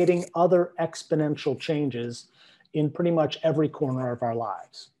creating other exponential changes in pretty much every corner of our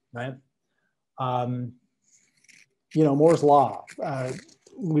lives, right? You know, Moore's Law,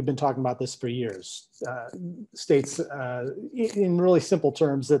 we've been talking about this for years, states in really simple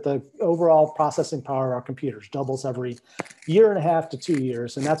terms that the overall processing power of our computers doubles every 1.5 to 2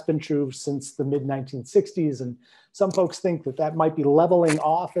 years. And that's been true since the mid 1960s. And some folks think that that might be leveling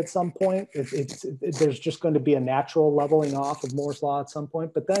off at some point. There's just going to be a natural leveling off of Moore's Law at some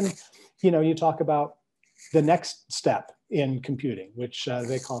point. But then, you know, you talk about the next step in computing, which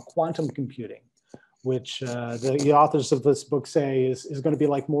they call quantum computing, which the authors of this book say is going to be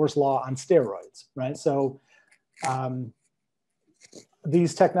like Moore's Law on steroids, right? So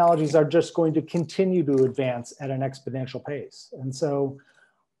these technologies are just going to continue to advance at an exponential pace. And so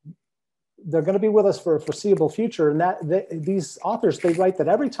they're going to be with us for a foreseeable future. And these authors, they write that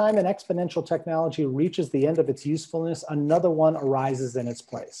every time an exponential technology reaches the end of its usefulness, another one arises in its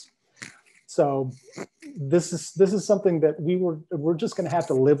place. So this is something that we're just going to have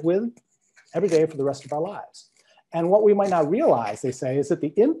to live with every day for the rest of our lives. And what we might not realize, they say, is that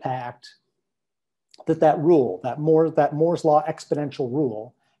the impact that rule, that Moore's Law exponential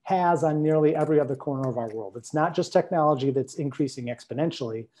rule has on nearly every other corner of our world. It's not just technology that's increasing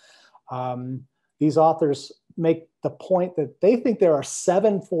exponentially. These authors make the point that they think there are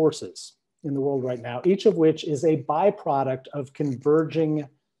 7 forces in the world right now, each of which is a byproduct of converging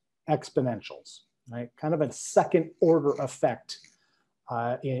exponentials, right? Kind of a second order effect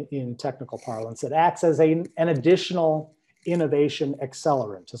in technical parlance. It acts as an additional innovation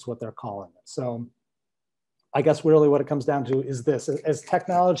accelerant is what they're calling it. So I guess really what it comes down to is this: as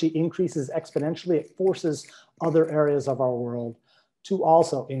technology increases exponentially, it forces other areas of our world to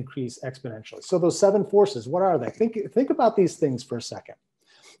also increase exponentially. So those 7 forces, what are they? Think about these things for a second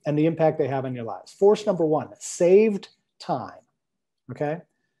and the impact they have on your lives. Force number 1, saved time, okay?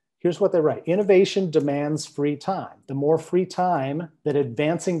 Here's what they write. Innovation demands free time. The more free time that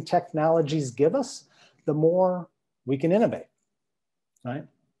advancing technologies give us, the more we can innovate, right?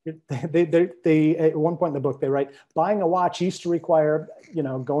 They at one point in the book, they write, buying a watch used to require,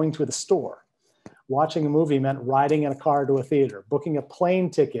 going to the store. Watching a movie meant riding in a car to a theater. Booking a plane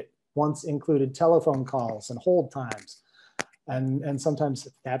ticket once included telephone calls and hold times, and sometimes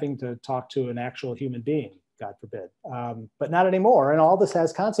having to talk to an actual human being, God forbid. But not anymore, and all this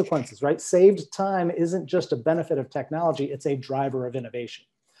has consequences, right? Saved time isn't just a benefit of technology, it's a driver of innovation.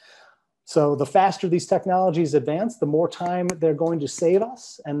 So the faster these technologies advance, the more time they're going to save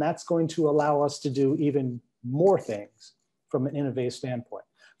us, and that's going to allow us to do even more things from an innovative standpoint.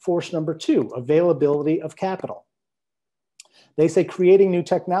 Force number 2, availability of capital. They say creating new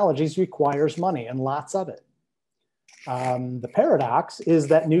technologies requires money, and lots of it. The paradox is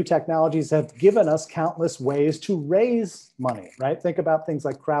that new technologies have given us countless ways to raise money, right? Think about things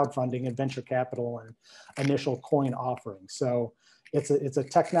like crowdfunding and venture capital and initial coin offerings. So it's a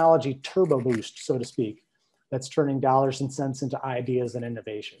technology turbo boost, so to speak, that's turning dollars and cents into ideas and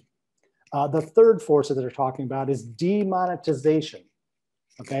innovation. The third force that they're talking about is demonetization.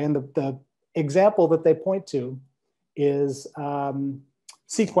 Okay, and the example that they point to is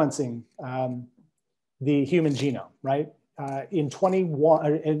sequencing the human genome, right? In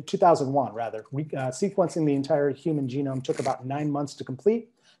 2001, rather, sequencing the entire human genome took about 9 months to complete,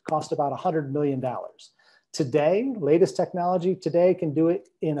 cost about $100 million. Today, latest technology today can do it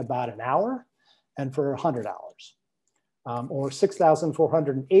in about an hour and for $100. Or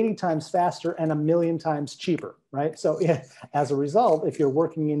 6,480 times faster and 1,000,000 times cheaper, right? So as a result, if you're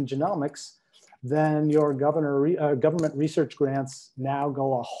working in genomics, then your government research grants now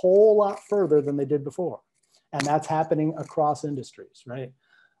go a whole lot further than they did before. And that's happening across industries, right?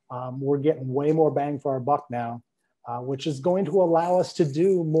 We're getting way more bang for our buck now, which is going to allow us to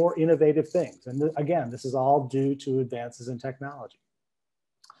do more innovative things. And again, this is all due to advances in technology.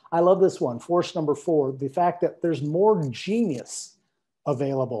 I love this one, force number 4, the fact that there's more genius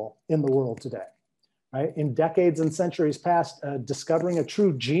available in the world today, right? In decades and centuries past, discovering a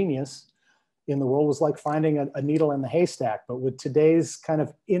true genius in the world was like finding a needle in the haystack. But with today's kind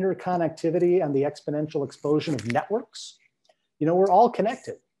of interconnectivity and the exponential explosion of networks, you know, we're all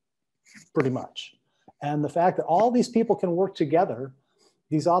connected pretty much. And the fact that all these people can work together,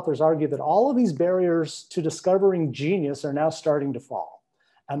 these authors argue that all of these barriers to discovering genius are now starting to fall.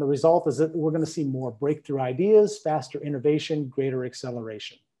 And the result is that we're going to see more breakthrough ideas, faster innovation, greater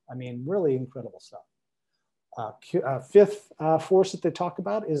acceleration. I mean, really incredible stuff. Fifth force that they talk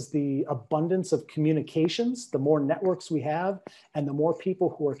about is the abundance of communications. The more networks we have and the more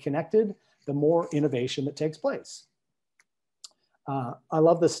people who are connected, the more innovation that takes place. I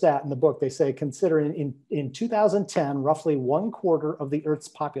love the stat in the book. They say, consider in 2010, roughly 1/4 of the Earth's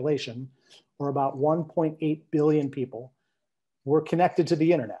population, or about 1.8 billion people, were connected to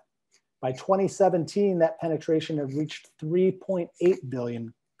the internet. By 2017, that penetration had reached 3.8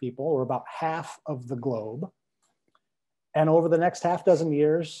 billion people, or about half of the globe. And over the next half dozen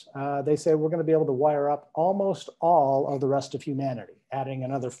years, they say we're going to be able to wire up almost all of the rest of humanity, adding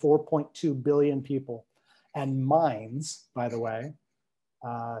another 4.2 billion people and minds, by the way,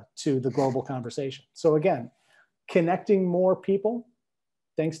 to the global conversation. So again, connecting more people,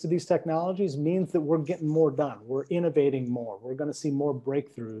 thanks to these technologies, means that we're getting more done. We're innovating more. We're going to see more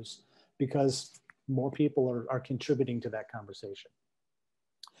breakthroughs because more people are contributing to that conversation.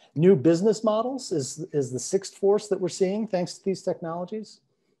 New business models is the 6th force that we're seeing thanks to these technologies.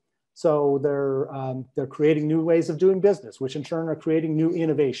 So they're creating new ways of doing business, which in turn are creating new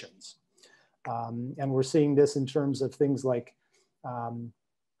innovations. And we're seeing this in terms of things like,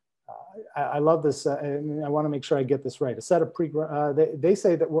 I love this, and I want to make sure I get this right. A set of they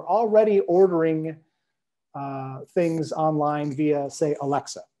say that we're already ordering things online via, say,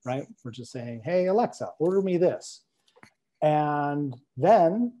 Alexa, right? We're just saying, hey, Alexa, order me this. And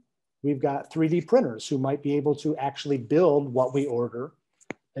then we've got 3D printers who might be able to actually build what we order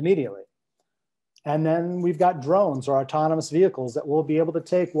immediately. And then we've got drones or autonomous vehicles that will be able to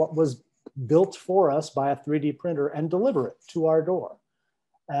take what was built for us by a 3D printer and deliver it to our door.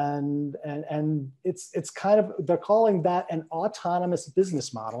 And it's kind of, they're calling that an autonomous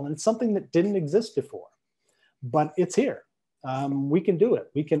business model. And it's something that didn't exist before, but it's here. We can do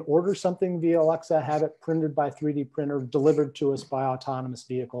it. We can order something via Alexa, have it printed by 3D printer, delivered to us by autonomous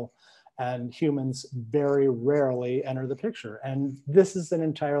vehicle, and humans very rarely enter the picture. And this is an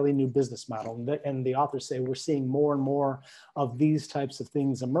entirely new business model. And the authors say we're seeing more and more of these types of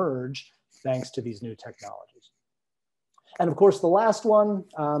things emerge thanks to these new technologies. And of course, the last one,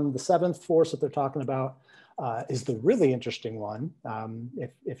 the 7th force that they're talking about is the really interesting one,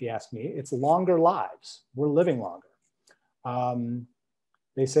 if you ask me. It's longer lives. We're living longer.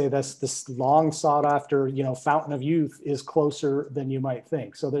 They say this long sought after, fountain of youth is closer than you might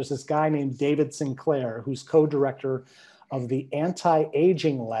think. So there's this guy named David Sinclair, who's co-director of the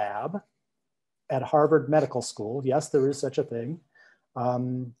Anti-Aging Lab at Harvard Medical School. Yes, there is such a thing.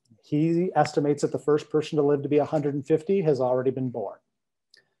 He estimates that the first person to live to be 150 has already been born.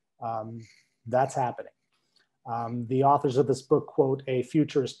 That's happening. The authors of this book quote a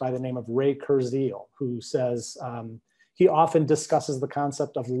futurist by the name of Ray Kurzweil, who says, he often discusses the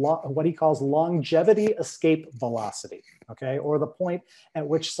concept of what he calls longevity escape velocity, okay? Or the point at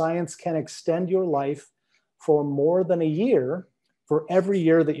which science can extend your life for more than a year for every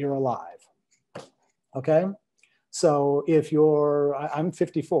year that you're alive, okay? So if I'm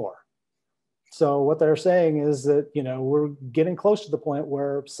 54. So what they're saying is that, we're getting close to the point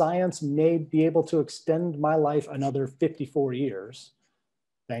where science may be able to extend my life another 54 years,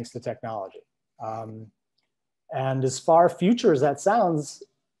 thanks to technology. And as far future as that sounds,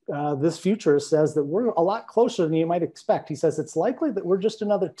 this futurist says that we're a lot closer than you might expect. He says it's likely that we're just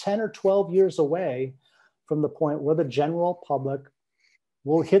another 10 or 12 years away from the point where the general public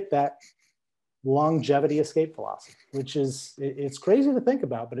will hit that longevity escape velocity, which is, it's crazy to think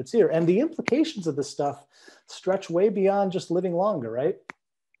about, but it's here. And the implications of this stuff stretch way beyond just living longer, right?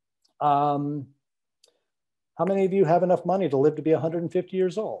 How many of you have enough money to live to be 150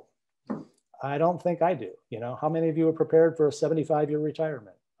 years old? I don't think I do. How many of you are prepared for a 75-year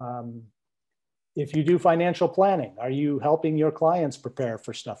retirement? If you do financial planning, are you helping your clients prepare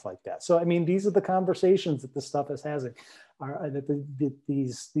for stuff like that? So, I mean, these are the conversations that this stuff is having, that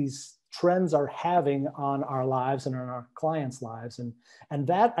these trends are having on our lives and on our clients' lives. And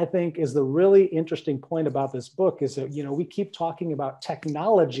that, I think, is the really interesting point about this book is that, we keep talking about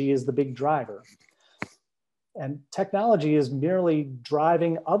technology as the big driver. And technology is merely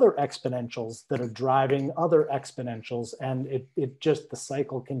driving other exponentials that are driving other exponentials, and it just, the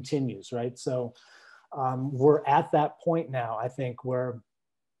cycle continues, right? So we're at that point now, I think, where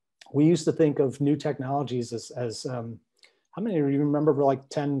we used to think of new technologies as how many of you remember like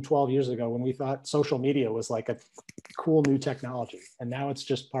 10, 12 years ago when we thought social media was like a cool new technology, and now it's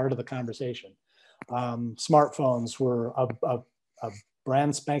just part of the conversation. Smartphones were a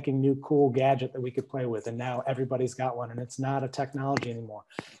brand spanking new cool gadget that we could play with, and now everybody's got one, and it's not a technology anymore.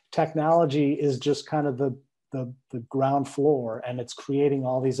 Technology is just kind of the ground floor, and it's creating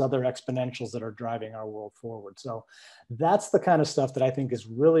all these other exponentials that are driving our world forward. So that's the kind of stuff that I think is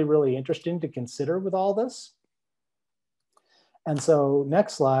really, really interesting to consider with all this. And so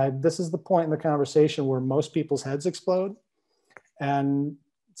next slide, this is the point in the conversation where most people's heads explode and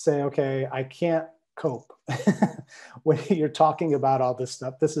say, okay, I can't cope. When you're talking about all this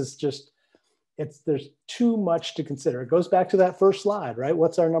stuff, this is just, there's too much to consider. It goes back to that first slide, right?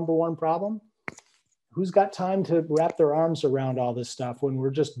 What's our number one problem? Who's got time to wrap their arms around all this stuff when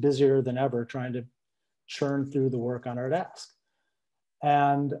we're just busier than ever trying to churn through the work on our desk?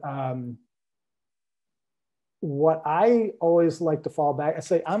 And what I always like to fall back, I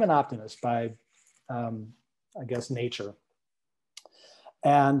say I'm an optimist by, I guess, nature.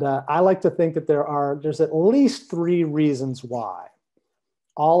 And I like to think that there's at least 3 reasons why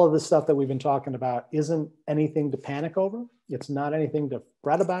all of the stuff that we've been talking about isn't anything to panic over. It's not anything to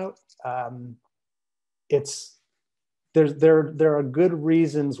fret about. There are good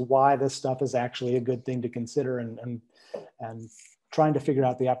reasons why this stuff is actually a good thing to consider, and trying to figure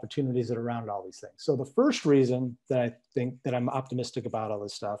out the opportunities that are around all these things. So the first reason that I think that I'm optimistic about all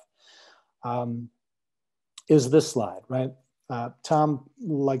this stuff is this slide, right? Tom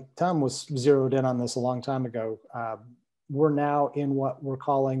was zeroed in on this a long time ago. We're now in what we're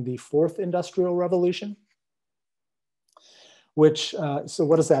calling the 4th industrial revolution, which, so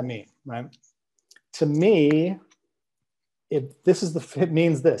what does that mean, right? To me, it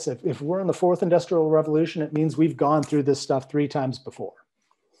means this. If we're in the 4th industrial revolution, it means we've gone through this stuff 3 times before,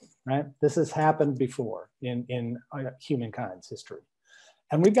 right? This has happened before in humankind's history,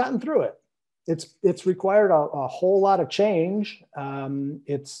 and we've gotten through it. It's required a whole lot of change.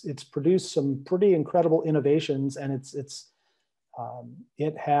 It's produced some pretty incredible innovations, and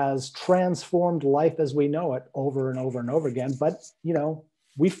it has transformed life as we know it over and over and over again. But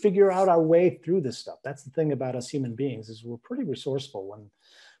we figure out our way through this stuff. That's the thing about us human beings, is we're pretty resourceful when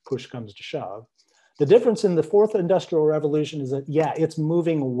push comes to shove. The difference in the 4th industrial revolution is that, yeah, it's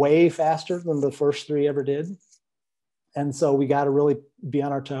moving way faster than the first 3 ever did. And so we got to really be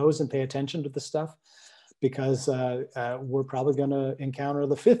on our toes and pay attention to this stuff, because we're probably going to encounter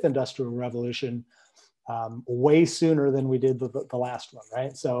the 5th industrial revolution way sooner than we did the last one,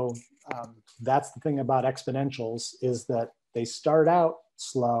 right? So that's the thing about exponentials, is that they start out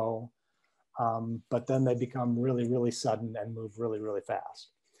slow, but then they become really, really sudden and move really, really fast.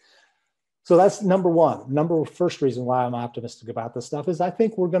 So that's number one. First reason why I'm optimistic about this stuff is I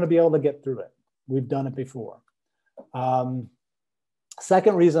think we're going to be able to get through it. We've done it before.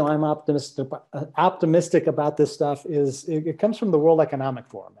 Second reason I'm optimistic about this stuff is it comes from the World Economic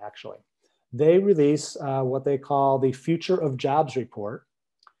Forum, actually. They release what they call the Future of Jobs report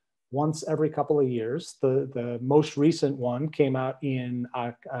once every couple of years. The most recent one came out in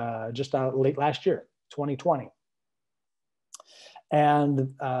just late last year, 2020.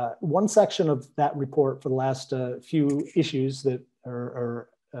 And one section of that report for the last few issues that are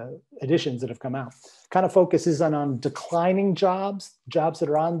editions that have come out kind of focuses on declining jobs that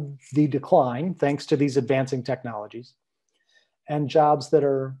are on the decline thanks to these advancing technologies, and jobs that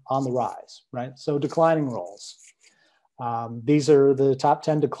are on the rise, right? So declining roles. These are the top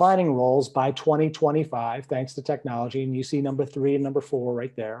 10 declining roles by 2025, thanks to technology. And you see number 3 and number 4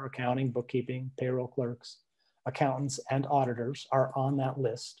 right there: accounting, bookkeeping, payroll clerks, accountants, and auditors are on that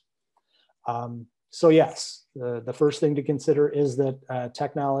list. So yes, the first thing to consider is that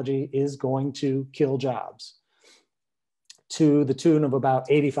technology is going to kill jobs to the tune of about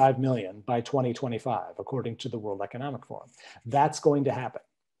 85 million by 2025, according to the World Economic Forum. That's going to happen.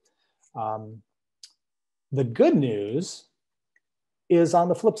 The good news is on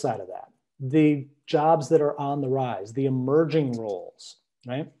the flip side of that, the jobs that are on the rise, the emerging roles,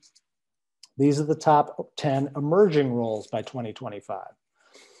 right? These are the top 10 emerging roles by 2025.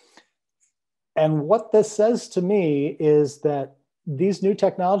 And what this says to me is that these new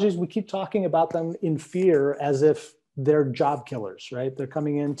technologies, we keep talking about them in fear as if they're job killers, right? They're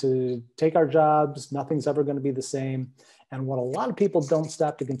coming in to take our jobs. Nothing's ever going to be the same. And what a lot of people don't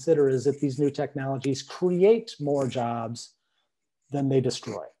stop to consider is that these new technologies create more jobs than they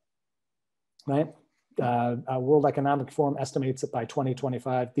destroy, right? World Economic Forum estimates that by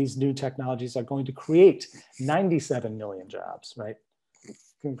 2025, these new technologies are going to create 97 million jobs, right?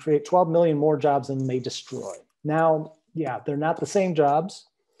 Can create 12 million more jobs than they destroy. Now, yeah, they're not the same jobs.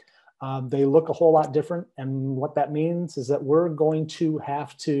 They look a whole lot different. And what that means is that we're going to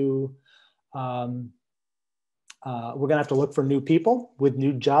have to look for new people with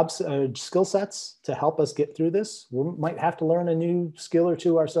new jobs, skill sets to help us get through this. We might have to learn a new skill or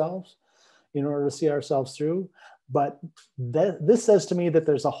two ourselves in order to see ourselves through. But this says to me that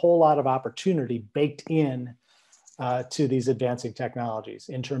there's a whole lot of opportunity baked in to these advancing technologies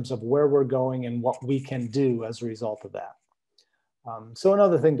in terms of where we're going and what we can do as a result of that. So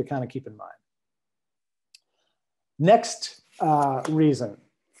another thing to kind of keep in mind. Next reason,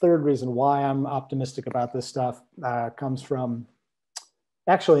 third reason why I'm optimistic about this stuff comes from,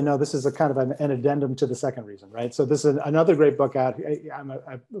 actually, no, this is a kind of an addendum to the second reason, right? So this is another great book out. I'm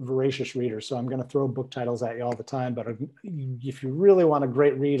a voracious reader, so I'm going to throw book titles at you all the time. But if you really want a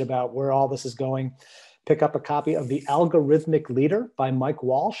great read about where all this is going, pick up a copy of The Algorithmic Leader by Mike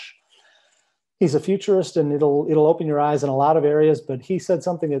Walsh. He's a futurist, and it'll open your eyes in a lot of areas. But he said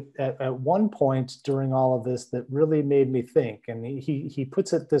something at one point during all of this that really made me think. And he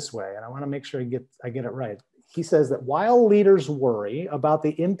puts it this way, and I want to make sure I get it right. He says that while leaders worry about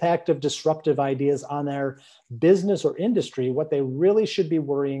the impact of disruptive ideas on their business or industry, what they really should be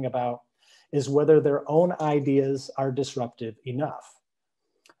worrying about is whether their own ideas are disruptive enough.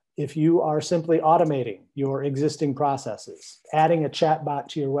 If you are simply automating your existing processes, adding a chatbot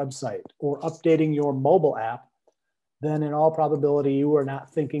to your website, or updating your mobile app, then in all probability, you are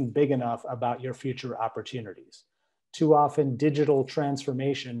not thinking big enough about your future opportunities. Too often, digital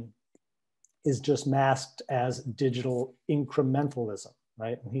transformation is just masked as digital incrementalism,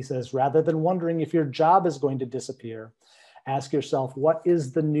 right? And he says, rather than wondering if your job is going to disappear, ask yourself, what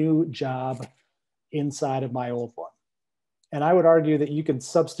is the new job inside of my old one? And I would argue that you can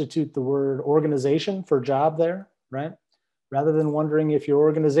substitute the word organization for job there, right? Rather than wondering if your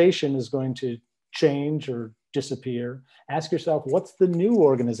organization is going to change or disappear, ask yourself, what's the new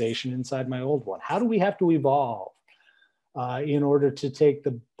organization inside my old one? How do we have to evolve in order to take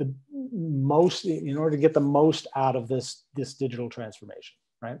the most, in order to get the most out of this digital transformation,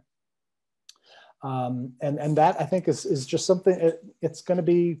 right? And that I think is just something. It's going to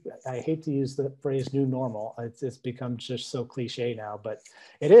be. I hate to use the phrase "new normal." It's become just so cliche now, but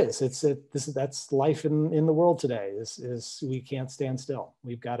it is. That's life in the world today. Is we can't stand still.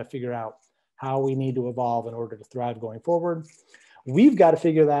 We've got to figure out how we need to evolve in order to thrive going forward. We've got to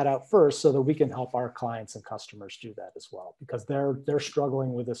figure that out first, so that we can help our clients and customers do that as well, because they're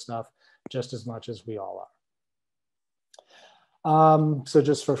struggling with this stuff just as much as we all are. So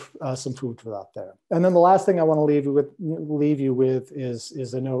just for some food for thought there. And then the last thing I want to leave you with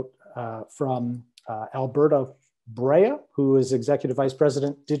is a note from Alberta Brea, who is Executive Vice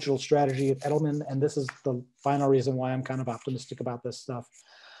President, Digital Strategy at Edelman. And this is the final reason why I'm kind of optimistic about this stuff.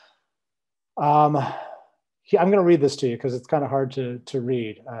 I'm going to read this to you because it's kind of hard to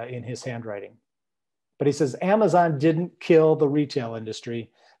read in his handwriting. But he says, Amazon didn't kill the retail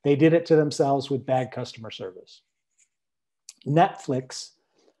industry. They did it to themselves with bad customer service. Netflix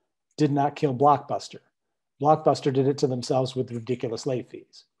did not kill Blockbuster. Blockbuster did it to themselves with ridiculous late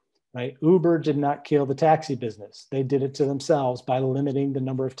fees, right? Uber did not kill the taxi business. They did it to themselves by limiting the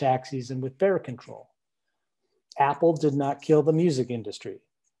number of taxis and with fare control. Apple did not kill the music industry.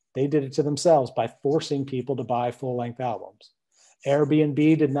 They did it to themselves by forcing people to buy full-length albums.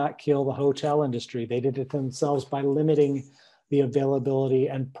 Airbnb did not kill the hotel industry. They did it to themselves by limiting the availability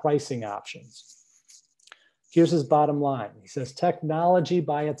and pricing options. Here's his bottom line. He says, technology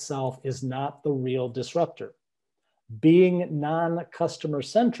by itself is not the real disruptor. Being non-customer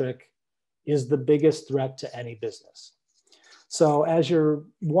centric is the biggest threat to any business. So as you're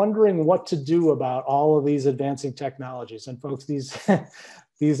wondering what to do about all of these advancing technologies, and folks, these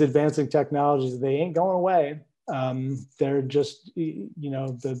advancing technologies, they ain't going away. They're just,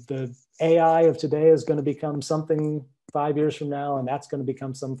 the AI of today is going to become something 5 years from now, and that's going to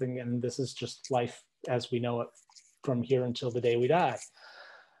become something, and this is just life as we know it from here until the day we die.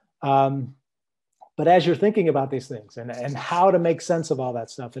 But as you're thinking about these things and how to make sense of all that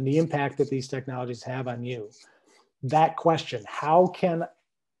stuff and the impact that these technologies have on you, that question, how can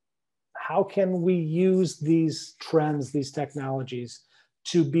we use these trends, these technologies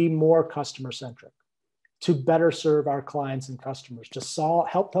to be more customer centric, to better serve our clients and customers, to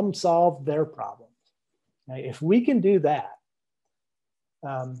help them solve their problems? Right? If we can do that,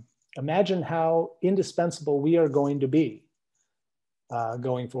 imagine how indispensable we are going to be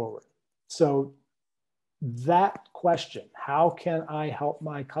going forward. So that question, how can I help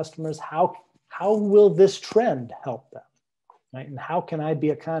my customers? How how will this trend help them, right? And how can I be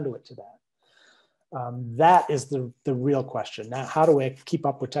a conduit to that? That is the real question. Now, how do I keep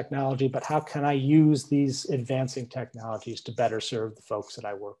up with technology, but how can I use these advancing technologies to better serve the folks that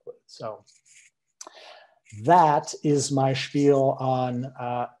I work with? So that is my spiel on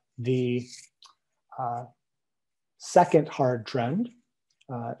the second hard trend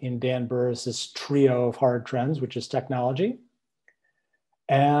in Dan Burris's trio of hard trends, which is technology.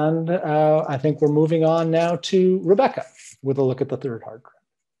 And I think we're moving on now to Rebecca with a look at the third hard trend.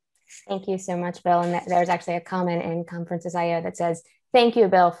 Thank you so much, Bill. And there's actually a comment in Conferences.io that says, thank you,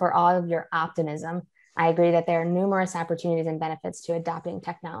 Bill, for all of your optimism. I agree that there are numerous opportunities and benefits to adopting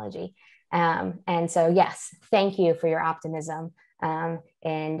technology. And so, yes, thank you for your optimism. And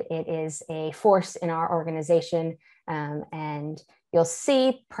it is a force in our organization. And you'll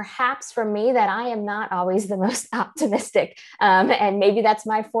see perhaps from me that I am not always the most optimistic. And maybe that's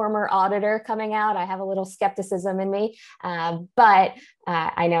my former auditor coming out. I have a little skepticism in me, but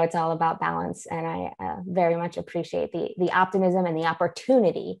I know it's all about balance. And I very much appreciate the optimism and the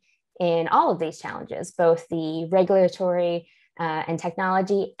opportunity in all of these challenges, both the regulatory and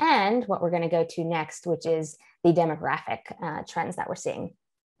technology, and what we're going to go to next, which is the demographic trends that we're seeing.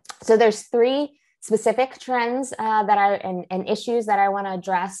 So there's three specific trends and issues that I want to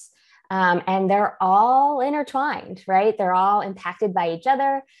address, and they're all intertwined, right? They're all impacted by each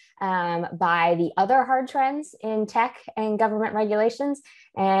other, by the other hard trends in tech and government regulations,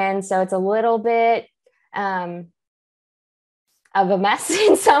 and so it's a little bit of a mess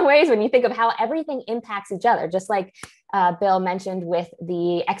in some ways when you think of how everything impacts each other. Just like Bill mentioned with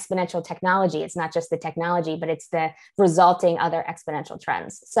the exponential technology, it's not just the technology, but it's the resulting other exponential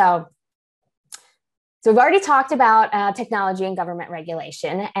trends. So we've already talked about technology and government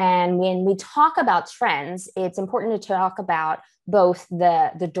regulation. And when we talk about trends, it's important to talk about both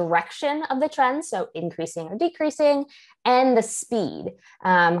the direction of the trends, so increasing or decreasing, and the speed,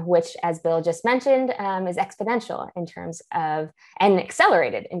 which, as Bill just mentioned, is exponential in terms of, and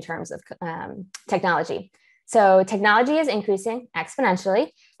accelerated in terms of technology. So technology is increasing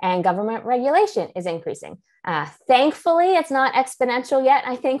exponentially, and government regulation is increasing. Thankfully, it's not exponential yet,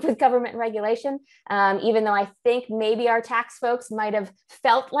 I think, with government regulation, even though I think maybe our tax folks might have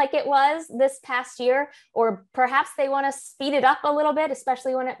felt like it was this past year, or perhaps they want to speed it up a little bit,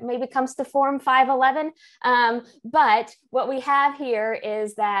 especially when it maybe comes to Form 511. But what we have here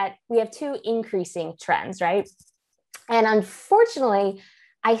is that we have two increasing trends, right? And unfortunately,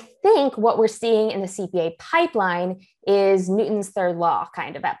 I think what we're seeing in the CPA pipeline is Newton's third law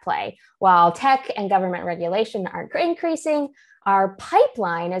kind of at play. While tech and government regulation are increasing, our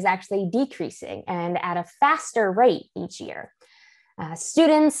pipeline is actually decreasing and at a faster rate each year.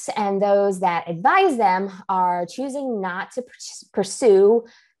 Students and those that advise them are choosing not to pursue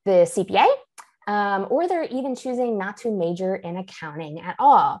the CPA, or they're even choosing not to major in accounting at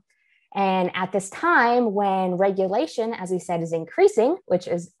all. And at this time, when regulation, as we said, is increasing, which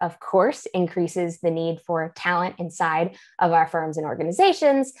is, of course, increases the need for talent inside of our firms and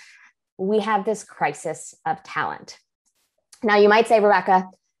organizations, we have this crisis of talent. Now, you might say, Rebecca,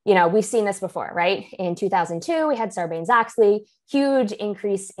 you know, we've seen this before, right? In 2002, we had Sarbanes-Oxley, huge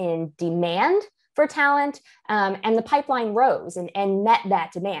increase in demand for talent, and the pipeline rose and met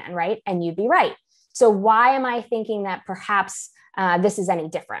that demand, right? And you'd be right. So why am I thinking that perhaps this is any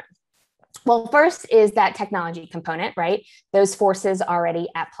different? Well, first is that technology component, right? Those forces already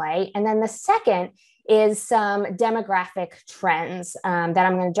at play. And then the second is some demographic trends that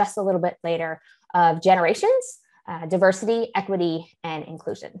I'm going to address a little bit later of generations, diversity, equity, and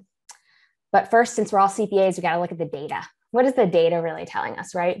inclusion. But first, since we're all CPAs, we got to look at the data. What is the data really telling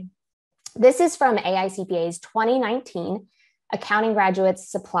us, right? This is from AICPA's 2019 Accounting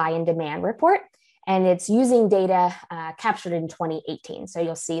Graduates Supply and Demand Report. And it's using data captured in 2018. So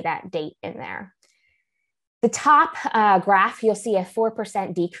you'll see that date in there. The top graph, you'll see a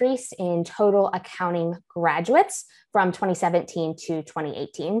 4% decrease in total accounting graduates from 2017 to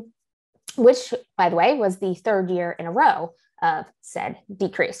 2018, which, by the way, was the third year in a row of said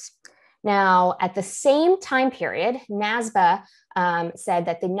decrease. Now, at the same time period, NASBA said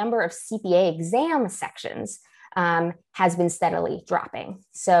that the number of CPA exam sections has been steadily dropping.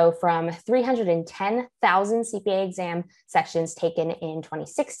 So from 310,000 CPA exam sections taken in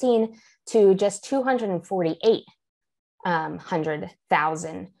 2016 to just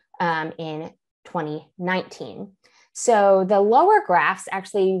 248,000 in 2019. So the lower graphs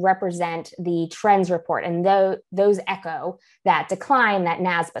actually represent the trends report, and those echo that decline that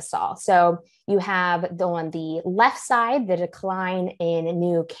NASPA saw. So you have on the left side, the decline in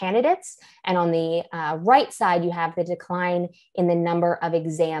new candidates, and on the right side, you have the decline in the number of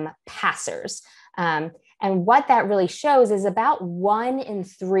exam passers. And what that really shows is about 1 in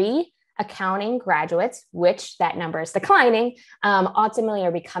 3 accounting graduates, which that number is declining, ultimately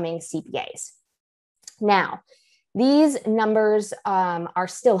are becoming CPAs. Now, these numbers are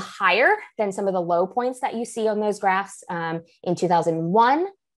still higher than some of the low points that you see on those graphs in 2001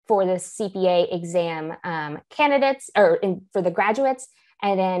 for the CPA exam candidates, or for the graduates,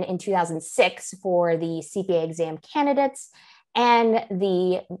 and then in 2006 for the CPA exam candidates and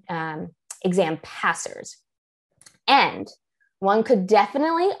the exam passers. And one could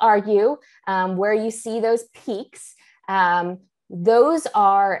definitely argue where you see those peaks, those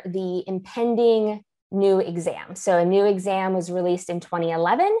are the impending new exam. So a new exam was released in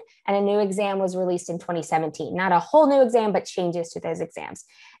 2011 and a new exam was released in 2017. Not a whole new exam, but changes to those exams.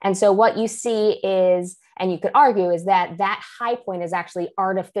 And so what you see is, and you could argue, is that that high point is actually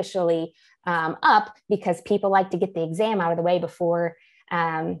artificially up because people like to get the exam out of the way before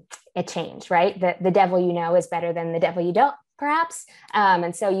it changed, right? The devil you know is better than the devil you don't, perhaps.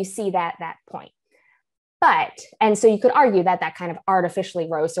 And so you see that point. And so you could argue that that kind of artificially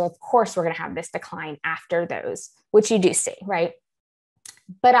rose. So of course we're going to have this decline after those, which you do see, right?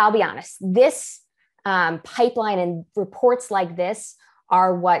 But I'll be honest, this pipeline and reports like this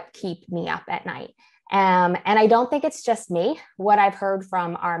are what keep me up at night. And I don't think it's just me. What I've heard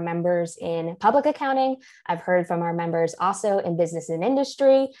from our members in public accounting, I've heard from our members also in business and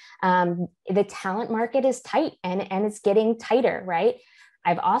industry, the talent market is tight and it's getting tighter, right?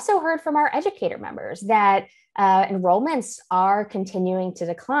 I've also heard from our educator members that enrollments are continuing to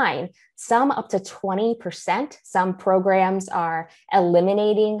decline, some up to 20%. Some programs are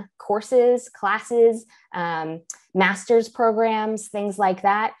eliminating courses, classes, master's programs, things like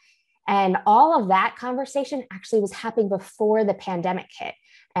that. And all of that conversation actually was happening before the pandemic hit.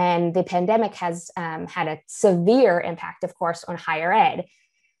 And the pandemic has had a severe impact, of course, on higher ed.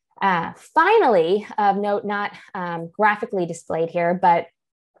 Finally, of note, not graphically displayed here, but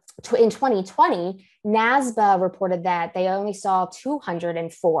in 2020, NASBA reported that they only saw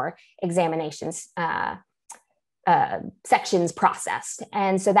 204 examinations sections processed.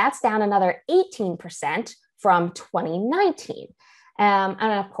 And so that's down another 18% from 2019.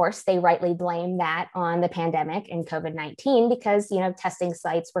 And of course, they rightly blame that on the pandemic and COVID-19 because, testing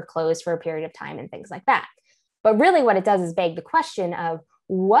sites were closed for a period of time and things like that. But really what it does is beg the question of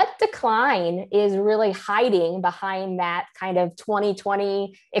what decline is really hiding behind that kind of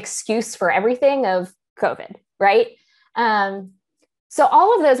 2020 excuse for everything of COVID, right? So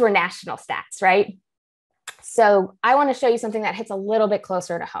all of those were national stats, right? So I want to show you something that hits a little bit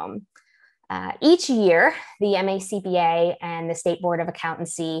closer to home. Each year, the MACPA and the State Board of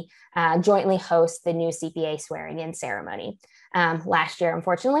Accountancy jointly host the new CPA swearing-in ceremony. Last year,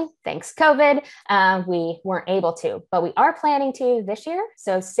 unfortunately, thanks COVID, we weren't able to, but we are planning to this year.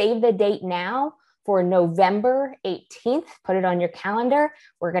 So save the date now for November 18th. Put it on your calendar.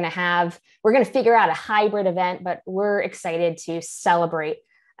 We're going to figure out a hybrid event, but we're excited to celebrate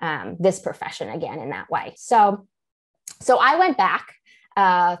this profession again in that way. So I went back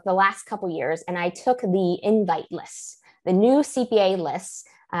the last couple years, and I took the invite lists, the new CPA lists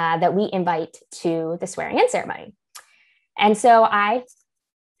that we invite to the swearing-in ceremony. And so I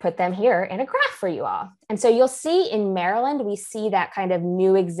put them here in a graph for you all. And so you'll see in Maryland, we see that kind of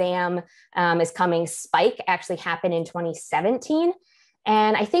new exam is coming spike actually happened in 2017.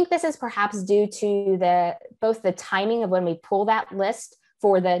 And I think this is perhaps due to both the timing of when we pull that list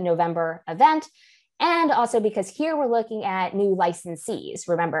for the November event, and also because here we're looking at new licensees,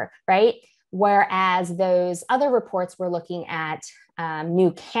 remember, right? Whereas those other reports were looking at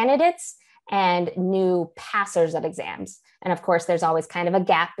new candidates and new passers of exams. And of course, there's always kind of a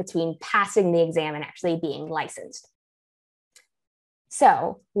gap between passing the exam and actually being licensed.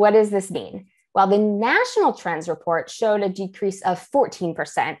 So what does this mean? Well, the National Trends Report showed a decrease of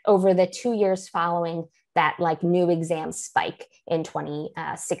 14% over the 2 years following that new exam spike in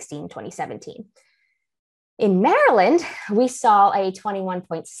 2016, 2017. In Maryland, we saw a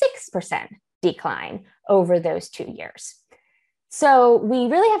 21.6% decline over those 2 years. So we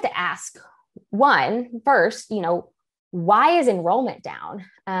really have to ask, first, why is enrollment down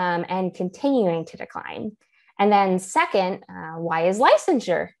and continuing to decline? And then second, why is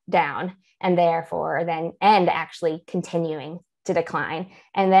licensure down and therefore actually continuing to decline?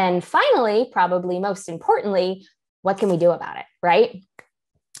 And then finally, probably most importantly, what can we do about it, right?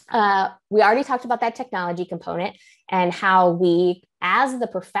 We already talked about that technology component and how we, as the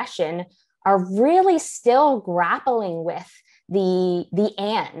profession, are really still grappling with the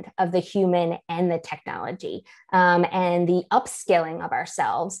and of the human and the technology, and the upskilling of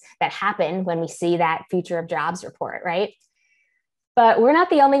ourselves that happen when we see that future of jobs report, right? But we're not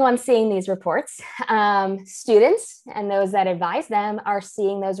the only ones seeing these reports. Students and those that advise them are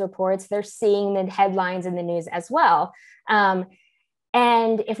seeing those reports. They're seeing the headlines in the news as well.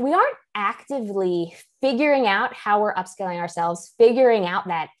 And if we aren't actively figuring out how we're upskilling ourselves, figuring out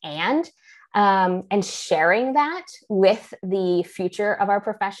that and sharing that with the future of our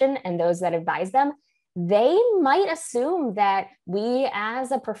profession and those that advise them, they might assume that we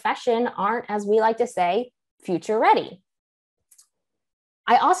as a profession aren't, as we like to say, future ready.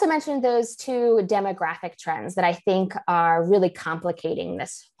 I also mentioned those two demographic trends that I think are really complicating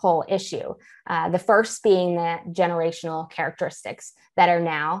this whole issue. The first being the generational characteristics that are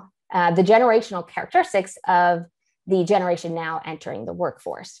now, the generational characteristics of the generation now entering the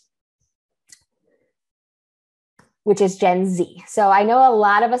workforce, which is Gen Z. So I know a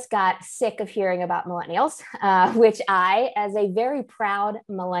lot of us got sick of hearing about millennials, which I, as a very proud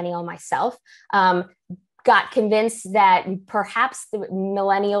millennial myself, got convinced that perhaps the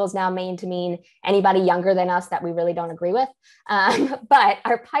millennials now mean to mean anybody younger than us that we really don't agree with. But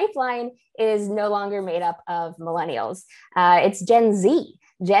our pipeline is no longer made up of millennials. It's Gen Z.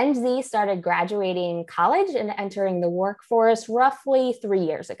 Gen Z started graduating college and entering the workforce roughly 3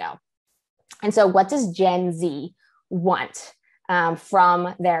 years ago. And so what does Gen Z want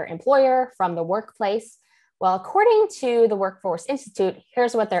from their employer, from the workplace? Well, according to the Workforce Institute,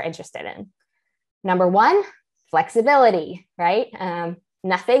 here's what they're interested in. Number one, flexibility, right?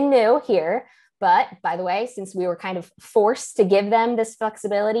 Nothing new here, but by the way, since we were kind of forced to give them this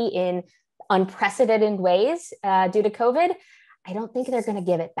flexibility in unprecedented ways due to COVID, I don't think they're going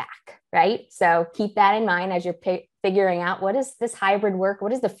to give it back, right? So keep that in mind as you're figuring out what is this hybrid work,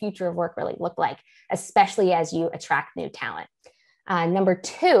 what does the future of work really look like, especially as you attract new talent. Number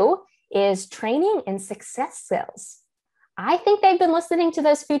two is training and success skills. I think they've been listening to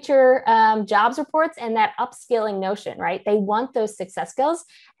those future jobs reports and that upskilling notion, right? They want those success skills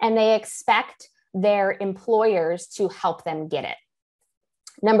and they expect their employers to help them get it.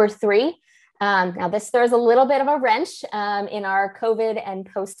 Number three, now this throws a little bit of a wrench in our COVID and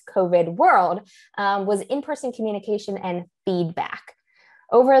post-COVID world, was in-person communication and feedback.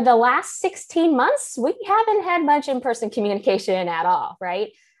 Over the last 16 months, we haven't had much in-person communication at all, right?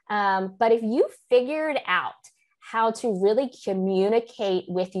 But if you figured out how to really communicate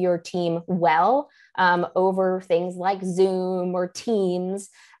with your team well over things like Zoom or Teams.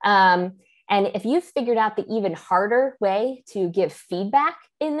 And if you've figured out the even harder way to give feedback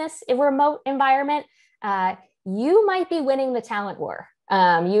in this remote environment, you might be winning the talent war.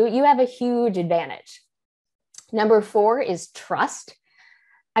 You have a huge advantage. Number four is trust.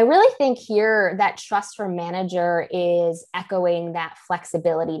 I really think here that trust from manager is echoing that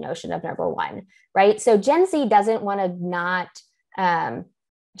flexibility notion of number one, right? So Gen Z doesn't want to not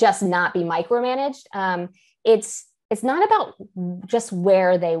just not be micromanaged. It's not about just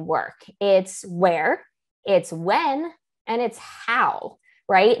where they work. It's where, it's when, and it's how,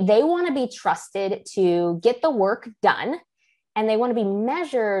 right? They want to be trusted to get the work done, and they want to be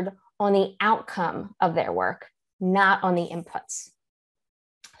measured on the outcome of their work, not on the inputs.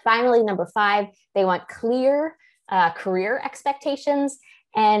 Finally, number five, they want clear career expectations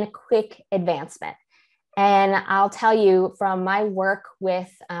and quick advancement. And I'll tell you from my work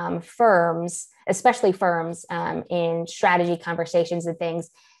with firms, especially firms in strategy conversations and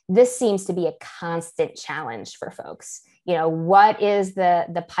things, this seems to be a constant challenge for folks. You know, what is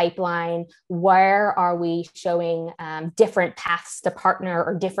the pipeline? Where are we showing different paths to partner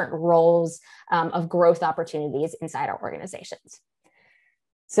or different roles of growth opportunities inside our organizations?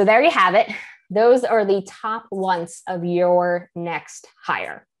 So there you have it. Those are the top wants of your next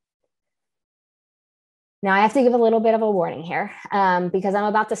hire. Now I have to give a little bit of a warning here because I'm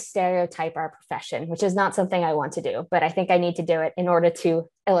about to stereotype our profession, which is not something I want to do, but I think I need to do it in order to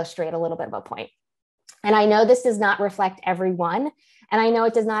illustrate a little bit of a point. And I know this does not reflect everyone, and I know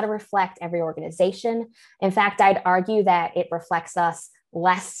it does not reflect every organization. In fact, I'd argue that it reflects us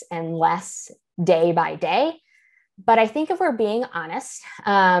less and less day by day. But I think if we're being honest,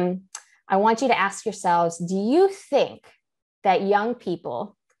 I want you to ask yourselves, do you think that young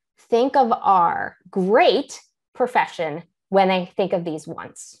people think of our great profession when they think of these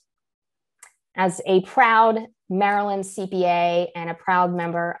wants? As a proud Maryland CPA and a proud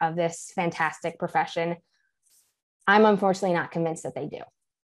member of this fantastic profession, I'm unfortunately not convinced that they do.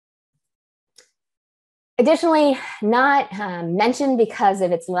 Additionally, not mentioned because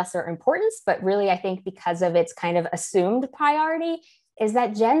of its lesser importance, but really I think because of its kind of assumed priority, is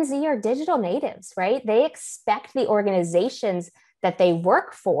that Gen Z are digital natives, right? They expect the organizations that they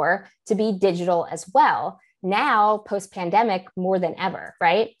work for to be digital as well. Now, post-pandemic, more than ever,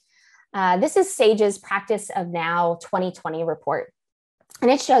 right? This is Sage's Practice of Now 2020 report.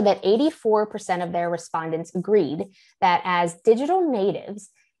 And it showed that 84% of their respondents agreed that as digital natives,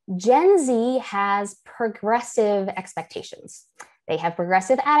 Gen Z has progressive expectations. They have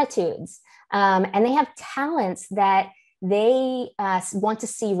progressive attitudes, and they have talents that they want to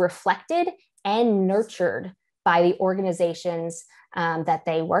see reflected and nurtured by the organizations that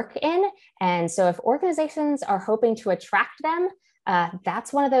they work in. And so if organizations are hoping to attract them,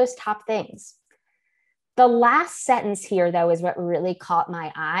 that's one of those top things. The last sentence here, though, is what really caught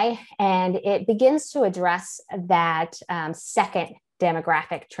my eye, and it begins to address that second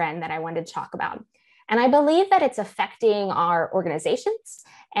demographic trend that I wanted to talk about. And I believe that it's affecting our organizations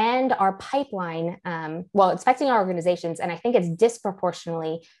and our pipeline. Well, it's affecting our organizations, and I think it's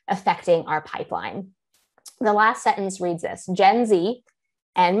disproportionately affecting our pipeline. The last sentence reads this: Gen Z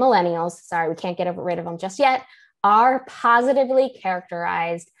and millennials, sorry, we can't get rid of them just yet, are positively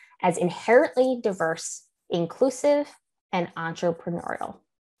characterized as inherently diverse, inclusive, and entrepreneurial.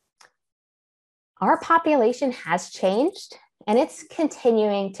 Our population has changed, and it's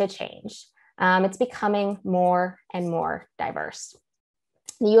continuing to change. It's becoming more and more diverse.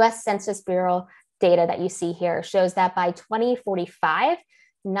 The US Census Bureau data that you see here shows that by 2045,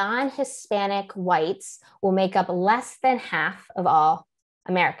 non-Hispanic whites will make up less than half of all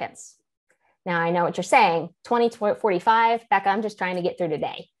Americans. Now, I know what you're saying, 2045, Becca, I'm just trying to get through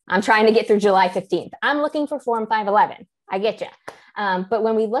today. I'm trying to get through July 15th. I'm looking for Form 511. I get you. But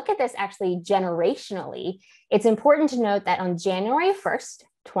when we look at this actually generationally, it's important to note that on January 1st,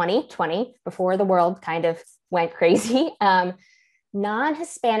 2020, before the world kind of went crazy,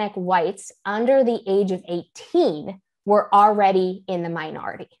 non-Hispanic whites under the age of 18 were already in the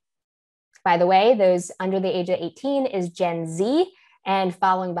minority. By the way, those under the age of 18 is Gen Z, and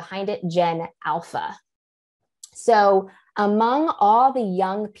following behind it, Gen Alpha. So among all the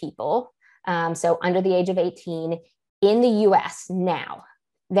young people, so under the age of 18 in the US now,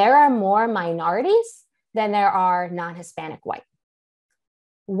 there are more minorities than there are non-Hispanic white.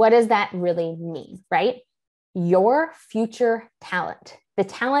 What does that really mean, right? Your future talent, the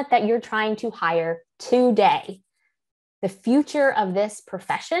talent that you're trying to hire today, the future of this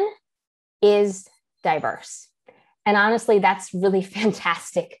profession is diverse. And honestly, that's really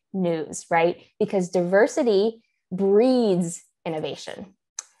fantastic news, right? Because diversity breeds innovation,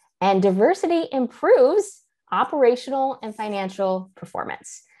 and diversity improves operational and financial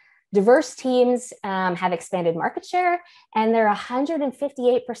performance. Diverse teams have expanded market share, and they're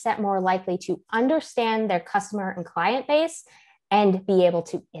 158% more likely to understand their customer and client base and be able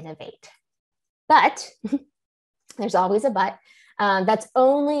to innovate. But there's always a but. That's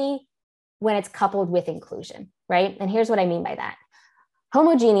only when it's coupled with inclusion, right? And here's what I mean by that.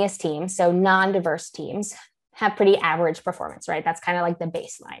 Homogeneous teams, so non-diverse teams, have pretty average performance, right? That's kind of like the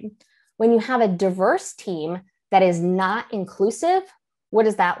baseline. When you have a diverse team that is not inclusive, what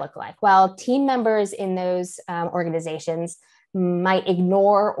does that look like? Well, team members in those organizations might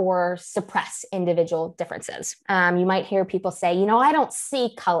ignore or suppress individual differences. You might hear people say, you know, I don't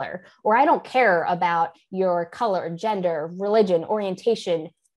see color, or I don't care about your color, gender, religion, orientation,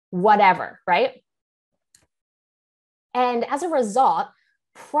 whatever, right? And as a result,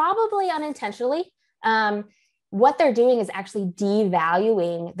 probably unintentionally, what they're doing is actually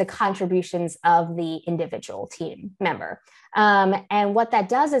devaluing the contributions of the individual team member. And what that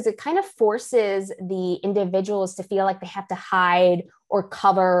does is it kind of forces the individuals to feel like they have to hide or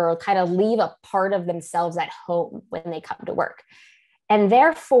cover or kind of leave a part of themselves at home when they come to work. And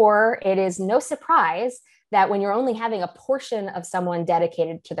therefore, it is no surprise that when you're only having a portion of someone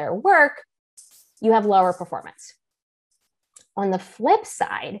dedicated to their work, you have lower performance. On the flip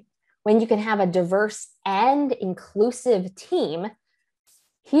side, when you can have a diverse and inclusive team,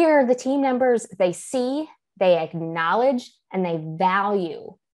 here the team members, they see, they acknowledge, and they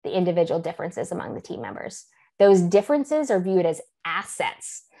value the individual differences among the team members. Those differences are viewed as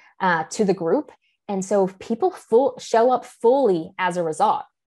assets to the group. And so people show up fully as a result.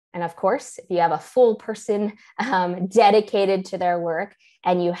 And of course, if you have a full person dedicated to their work,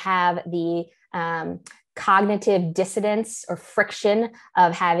 and you have the cognitive dissonance or friction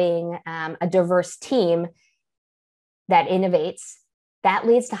of having a diverse team that innovates, that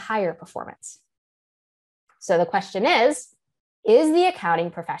leads to higher performance. So the question is the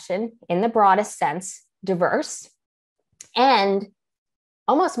accounting profession, in the broadest sense, diverse? And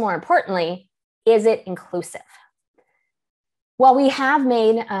almost more importantly, Is it inclusive? Well, we have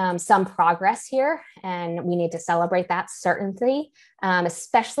made some progress here, and we need to celebrate that certainty,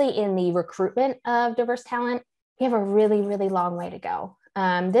 especially in the recruitment of diverse talent. We have a really, really long way to go.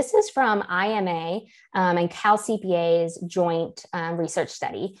 This is from IMA and Cal CPA's joint research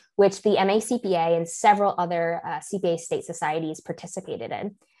study, which the MACPA and several other CPA state societies participated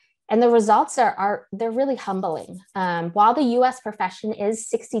in. And the results they're really humbling. While the US profession is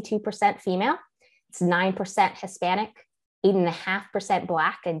 62% female, it's 9% Hispanic, 8.5%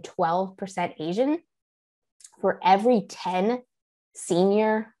 Black, and 12% Asian. For every 10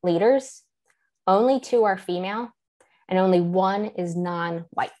 senior leaders, only 2 are female and only 1 is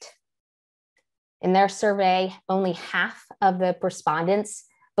non-white. In their survey, only half of the respondents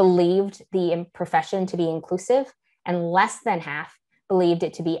believed the profession to be inclusive, and less than half believed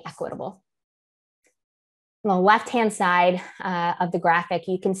it to be equitable. On the left-hand side of the graphic,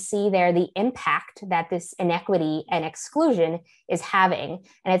 you can see there the impact that this inequity and exclusion is having.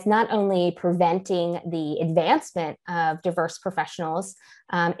 And it's not only preventing the advancement of diverse professionals,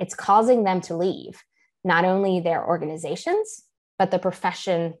 it's causing them to leave, not only their organizations, but the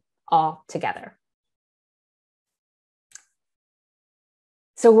profession altogether.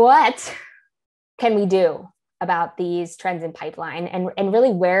 So what can we do about these trends in pipeline? And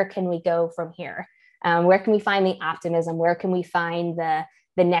really, where can we go from here? Where can we find the optimism? Where can we find the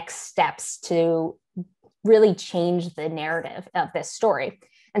next steps to really change the narrative of this story?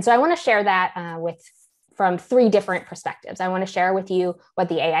 And so I want to share that from 3 different perspectives. I want to share with you what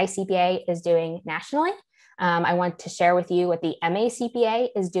the AICPA is doing nationally. I want to share with you what the MACPA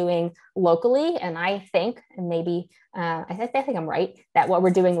is doing locally. And I think, and maybe I think I'm right, that what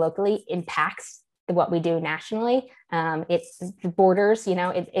we're doing locally impacts what we do nationally. It's borders,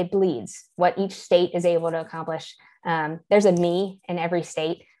 it bleeds what each state is able to accomplish. There's a me in every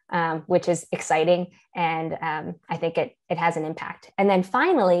state, which is exciting. And I think it has an impact. And then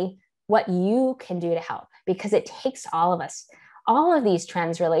finally, what you can do to help, because it takes all of us, all of these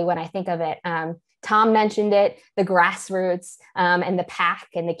trends really, when I think of it. Tom mentioned it, the grassroots and the PAC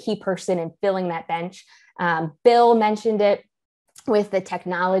and the key person in filling that bench. Bill mentioned it with the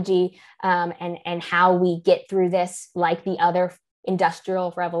technology and how we get through this, like the other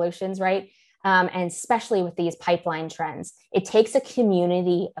industrial revolutions, right? And especially with these pipeline trends, it takes a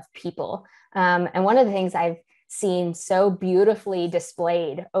community of people. And one of the things I've seen so beautifully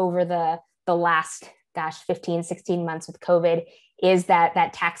displayed over the last, 15, 16 months with COVID is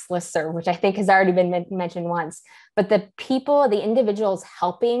that tax listserv, which I think has already been mentioned once. But the people, the individuals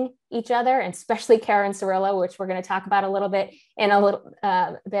helping each other, and especially Karen Cirillo, which we're going to talk about a little bit in a little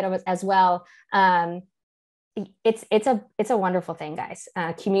bit of it as well. It's a wonderful thing, guys.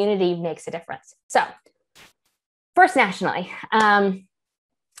 Community makes a difference. So first, nationally,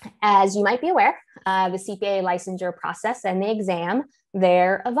 as you might be aware, the CPA licensure process and the exam,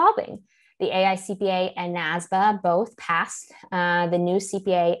 they're evolving. The AICPA and NASBA both passed the new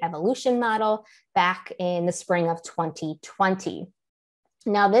CPA evolution model back in the spring of 2020.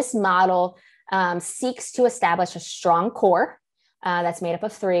 Now, this model seeks to establish a strong core that's made up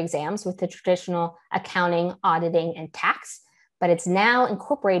of 3 exams with the traditional accounting, auditing, and tax, but it's now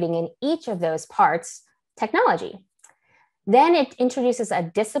incorporating in each of those parts technology. Then it introduces a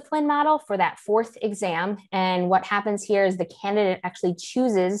discipline model for that 4th exam. And what happens here is the candidate actually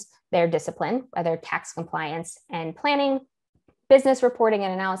chooses their discipline, whether tax compliance and planning, business reporting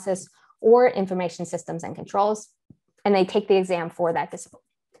and analysis, or information systems and controls. And they take the exam for that discipline.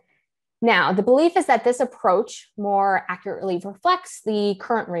 Now, the belief is that this approach more accurately reflects the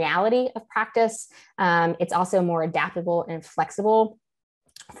current reality of practice. It's also more adaptable and flexible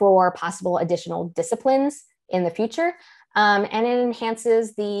for possible additional disciplines in the future. And it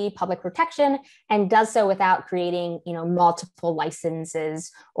enhances the public protection and does so without creating, multiple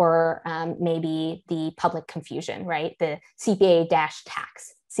licenses or maybe the public confusion, right? The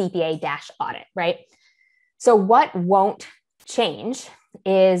CPA-tax, CPA-audit, right? So what won't change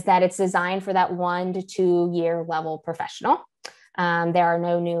is that it's designed for that 1 to 2 year level professional. There are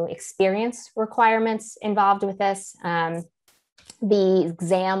no new experience requirements involved with this. The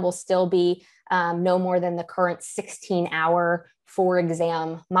exam will still be no more than the current 16-hour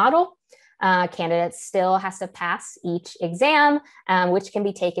 4-exam model. Candidates still has to pass each exam, which can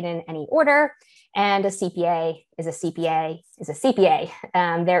be taken in any order. And a CPA is a CPA is a CPA.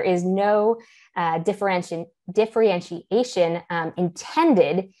 There is no differentiation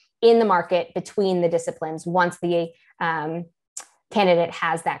intended in the market between the disciplines once the candidate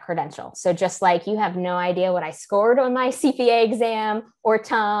has that credential. So just like you have no idea what I scored on my CPA exam or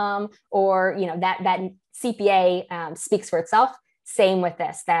Tom, or that CPA speaks for itself. same with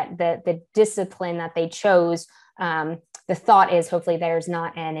this, that the discipline that they chose, the thought is hopefully there's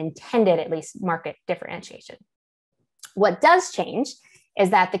not an intended, at least, market differentiation. What does change is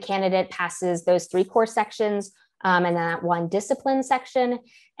that the candidate passes those 3 core sections and then that 1 discipline section.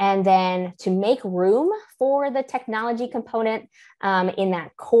 And then to make room for the technology component in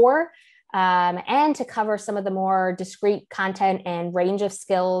that core and to cover some of the more discrete content and range of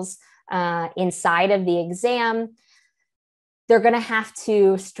skills inside of the exam, they're going to have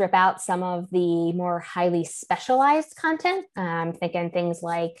to strip out some of the more highly specialized content. I'm thinking things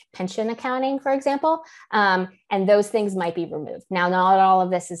like pension accounting, for example, and those things might be removed. Now, not all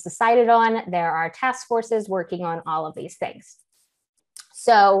of this is decided on. There are task forces working on all of these things.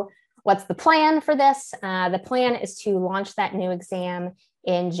 So what's the plan for this? The plan is to launch that new exam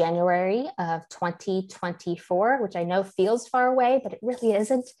in January of 2024, which I know feels far away, but it really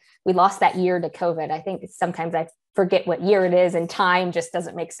isn't. We lost that year to COVID. I think sometimes I forget what year it is and time just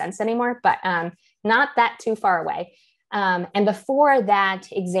doesn't make sense anymore, but not that too far away. And before that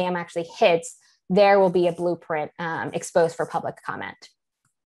exam actually hits, there will be a blueprint exposed for public comment.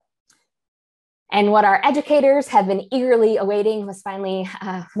 And what our educators have been eagerly awaiting was finally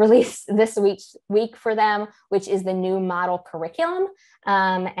released this week for them, which is the new model curriculum.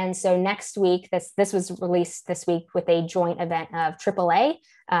 And so next week, this was released this week with a joint event of AAA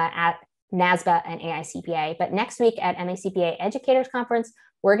at NASBA and AICPA. But next week at MACPA Educators Conference,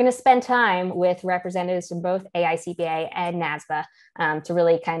 we're going to spend time with representatives from both AICPA and NASBA to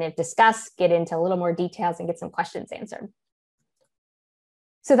really kind of discuss, get into a little more details and get some questions answered.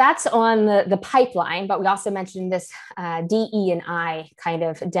 So that's on the pipeline, but we also mentioned this DE&I kind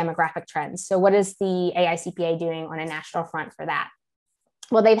of demographic trends. So what is the AICPA doing on a national front for that?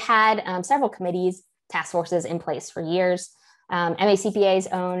 Well, they've had several committees, task forces in place for years. MACPA's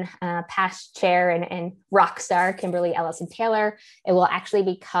own past chair and rock star, Kimberly Ellison-Taylor, it will actually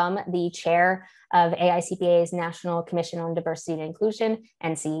become the chair of AICPA's National Commission on Diversity and Inclusion,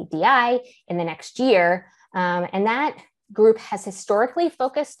 NCDI, in the next year. And that group has historically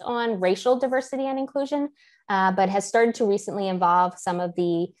focused on racial diversity and inclusion, but has started to recently involve some of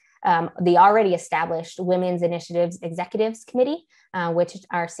the already established Women's Initiatives Executives Committee, which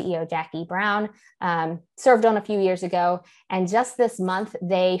our CEO, Jackie Brown, served on a few years ago. And just this month,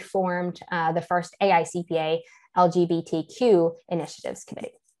 they formed the first AICPA LGBTQ Initiatives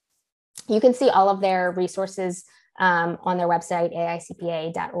Committee. You can see all of their resources on their website,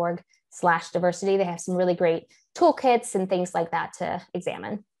 aicpa.org/diversity. They have some really great toolkits and things like that to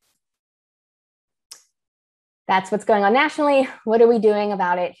examine. That's what's going on nationally. What are we doing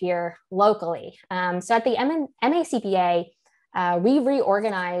about it here locally? So at the MACPA, we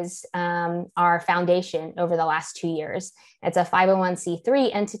reorganized our foundation over the last 2 years. It's a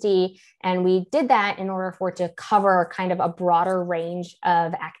 501c3 entity, and we did that in order for it to cover kind of a broader range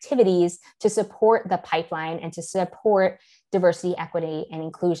of activities to support the pipeline and to support diversity, equity, and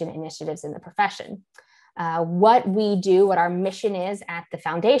inclusion initiatives in the profession. What we do, what our mission is at the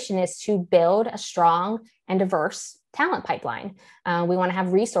foundation, is to build a strong and diverse talent pipeline. We want to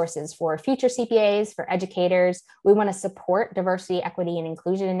have resources for future CPAs, for educators. We want to support diversity, equity, and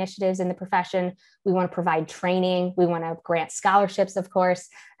inclusion initiatives in the profession. We want to provide training. We want to grant scholarships, of course,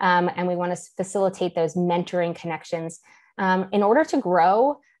 and we want to facilitate those mentoring connections in order to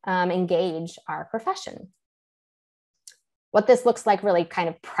grow, engage our profession. What this looks like really kind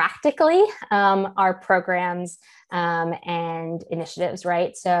of practically are programs and initiatives,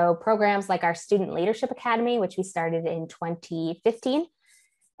 right? So programs like our Student Leadership Academy, which we started in 2015.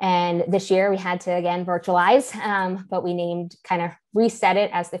 And this year we had to, again, virtualize, but we reset it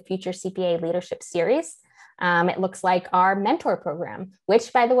as the Future CPA Leadership Series. It looks like our mentor program,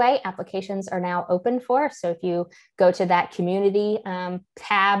 which, by the way, applications are now open for. So if you go to that community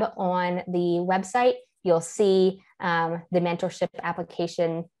tab on the website, you'll see the mentorship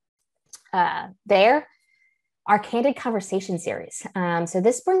application there. Our Candid Conversation series. So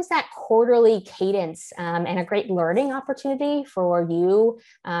this brings that quarterly cadence and a great learning opportunity for you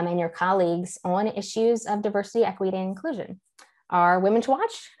and your colleagues on issues of diversity, equity, and inclusion. Our Women to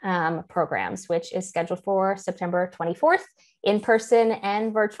Watch programs, which is scheduled for September 24th, in person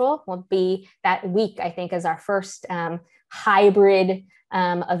and virtual, will be that week, I think, is our first hybrid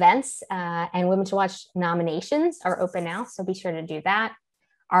events, and Women to Watch nominations are open now, so be sure to do that.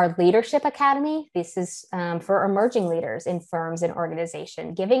 Our Leadership Academy, this is for emerging leaders in firms and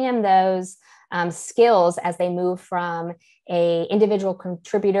organizations, giving them those skills as they move from an individual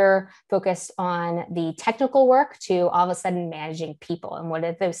contributor focused on the technical work to all of a sudden managing people, and what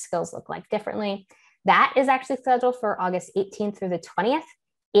do those skills look like differently. That is actually scheduled for August 18th through the 20th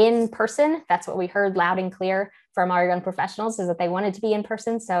in person. That's what we heard loud and clear from our young professionals, is that they wanted to be in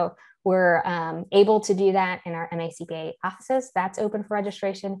person. So we're able to do that in our MACPA offices. That's open for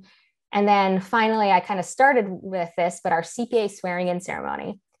registration. And then finally, I kind of started with this, but our CPA swearing in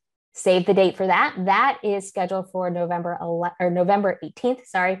ceremony, save the date for that. That is scheduled for November 18th,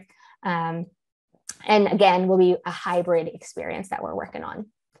 sorry. And again, will be a hybrid experience that we're working on.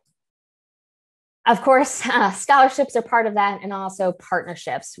 Of course, scholarships are part of that, and also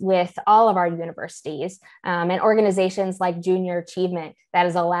partnerships with all of our universities and organizations like Junior Achievement that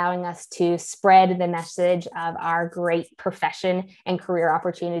is allowing us to spread the message of our great profession and career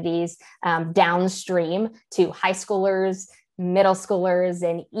opportunities downstream to high schoolers, middle schoolers,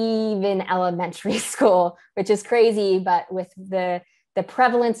 and even elementary school, which is crazy. But with the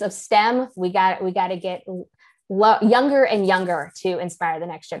prevalence of STEM, we got to get younger and younger to inspire the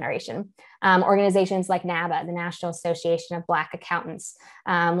next generation. Organizations like NABA, the National Association of Black Accountants,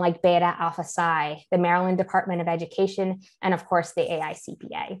 like Beta Alpha Psi, the Maryland Department of Education, and of course the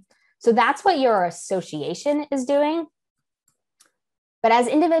AICPA. So that's what your association is doing. But as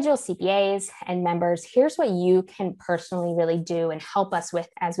individual CPAs and members, here's what you can personally really do and help us with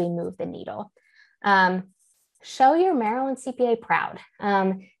as we move the needle. Show your Maryland CPA proud.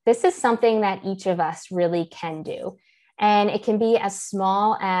 This is something that each of us really can do. And it can be as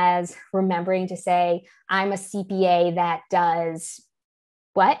small as remembering to say, I'm a CPA that does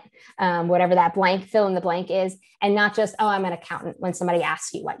what, whatever that blank, fill in the blank is, and not just, oh, I'm an accountant when somebody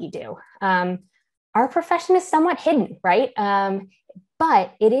asks you what you do. Our profession is somewhat hidden, right?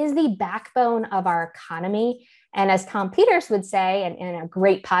 But it is the backbone of our economy. And as Tom Peters would say, and in a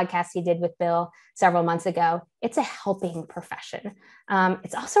great podcast he did with Bill several months ago, it's a helping profession.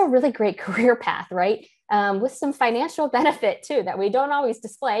 It's also a really great career path, right? With some financial benefit too, that we don't always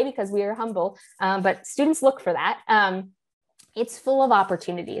display because we are humble, but students look for that. It's full of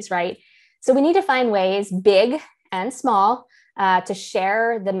opportunities, right? So we need to find ways, big and small, to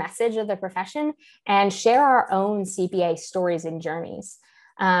share the message of the profession and share our own CPA stories and journeys.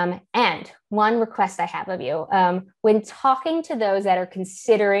 And one request I have of you, when talking to those that are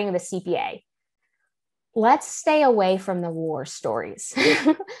considering the CPA, let's stay away from the war stories.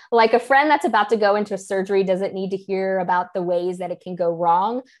 Like a friend that's about to go into surgery doesn't need to hear about the ways that it can go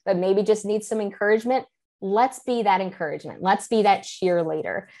wrong, but maybe just needs some encouragement. Let's be that encouragement. Let's be that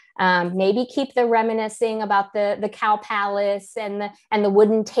cheerleader. Maybe keep the reminiscing about the cow palace and the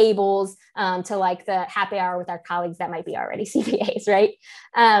wooden tables to like the happy hour with our colleagues that might be already CPAs, right?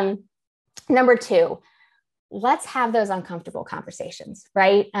 Number two, let's have those uncomfortable conversations,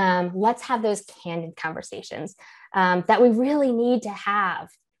 right? Let's have those candid conversations that we really need to have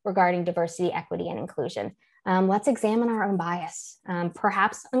regarding diversity, equity, and inclusion. Let's examine our own bias,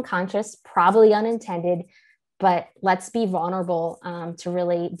 perhaps unconscious, probably unintended, but let's be vulnerable to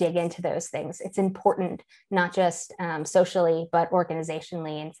really dig into those things. It's important, not just socially, but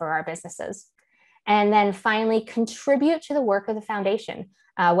organizationally and for our businesses. And then finally, contribute to the work of the foundation,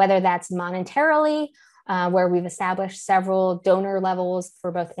 whether that's monetarily, where we've established several donor levels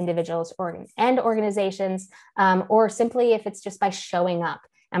for both individuals and organizations, or simply if it's just by showing up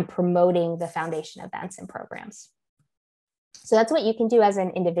and promoting the foundation events and programs. So that's what you can do as an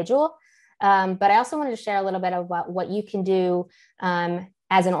individual. But I also wanted to share a little bit about what you can do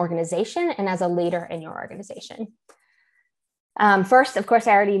as an organization and as a leader in your organization. First, of course,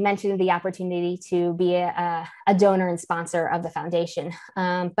 I already mentioned the opportunity to be a donor and sponsor of the foundation.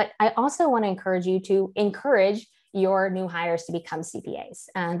 But I also want to encourage you to encourage your new hires to become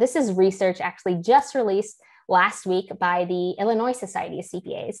CPAs. This is research actually just released last week by the Illinois Society of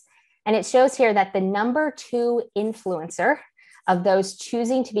CPAs. And it shows here that the number 2 influencer of those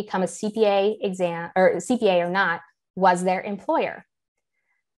choosing to become a CPA or not was their employer.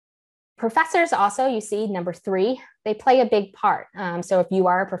 Professors also, you see, number 3, they play a big part. So if you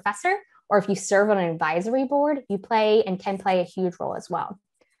are a professor or if you serve on an advisory board, you play and can play a huge role as well.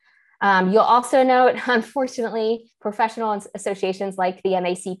 You'll also note, unfortunately, professional associations like the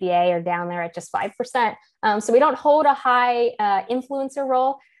MACPA are down there at just 5%. So we don't hold a high influencer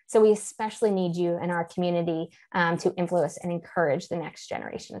role. So we especially need you in our community to influence and encourage the next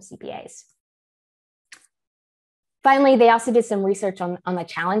generation of CPAs. Finally, they also did some research on the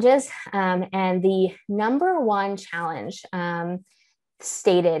challenges, and the number 1 challenge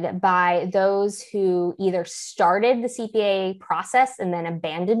stated by those who either started the CPA process and then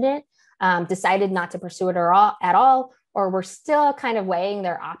abandoned it, decided not to pursue it at all, or were still kind of weighing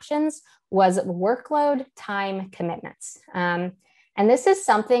their options, was workload, time, commitments. And this is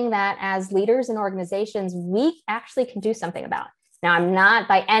something that as leaders in organizations, we actually can do something about. Now, I'm not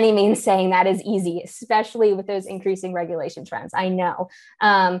by any means saying that is easy, especially with those increasing regulation trends. I know.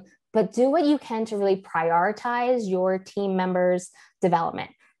 But do what you can to really prioritize your team members'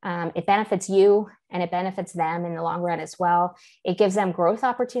 development. It benefits you and it benefits them in the long run as well. It gives them growth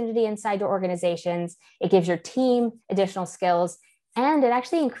opportunity inside your organizations. It gives your team additional skills, and it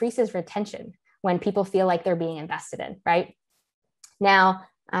actually increases retention when people feel like they're being invested in, right? Now,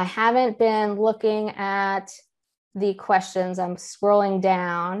 I haven't been looking at the questions. I'm scrolling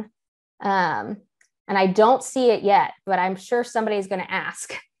down and I don't see it yet, but I'm sure somebody's going to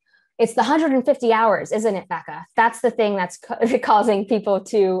ask. It's the 150 hours, isn't it, Becca? That's the thing that's causing people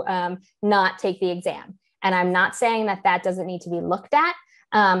to not take the exam. And I'm not saying that that doesn't need to be looked at,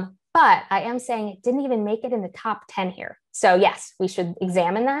 but I am saying it didn't even make it in the top 10 here. So yes, we should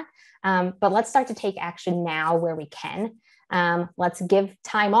examine that. But let's start to take action now where we can. Let's give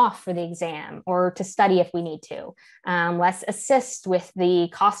time off for the exam or to study if we need to. Let's assist with the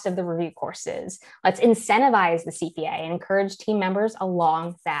cost of the review courses. Let's incentivize the CPA and encourage team members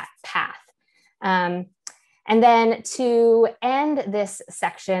along that path. And then to end this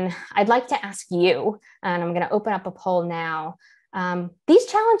section, I'd like to ask you, and I'm going to open up a poll now. These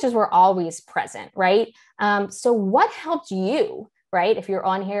challenges were always present, right? So what helped you? Right? If you're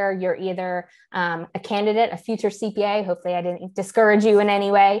on here, you're either a candidate, a future CPA. Hopefully I didn't discourage you in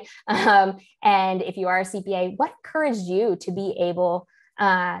any way. And if you are a CPA, what encouraged you to be able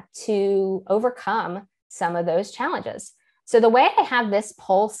to overcome some of those challenges? So the way I have this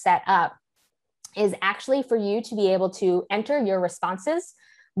poll set up is actually for you to be able to enter your responses,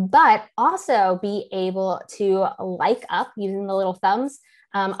 but also be able to like up using the little thumbs,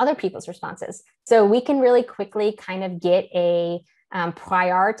 other people's responses. So we can really quickly kind of get a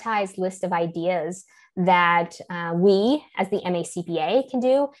prioritized list of ideas that we as the MACPA can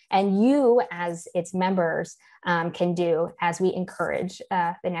do, and you as its members can do as we encourage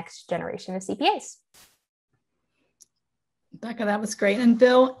the next generation of CPAs. Becca, that was great. And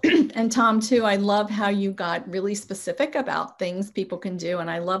Bill and Tom too, I love how you got really specific about things people can do. And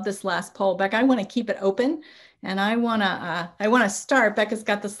I love this last poll. Becca, I want to keep it open, and I want to start. Becca's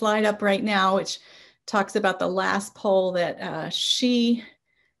got the slide up right now, which talks about the last poll that she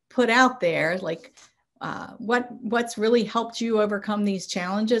put out there, like what's really helped you overcome these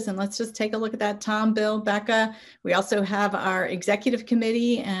challenges. And let's just take a look at that. Tom, Bill, Becca. We also have our executive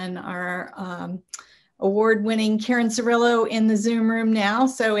committee and our award-winning Karen Cirillo in the Zoom room now.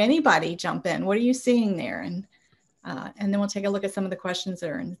 So anybody jump in. What are you seeing there? And then we'll take a look at some of the questions that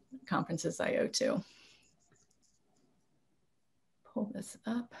are in Conferences IO too. Pull this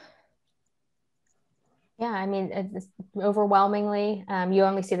up. Yeah, I mean, it's overwhelmingly, you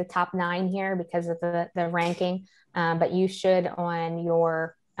only see the top 9 here because of the ranking, but you should on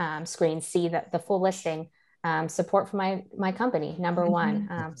your screen see the full listing. Support for my company, number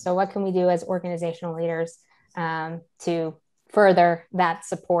one. So what can we do as organizational leaders to further that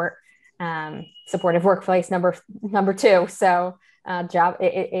support, supportive workplace, number 2. So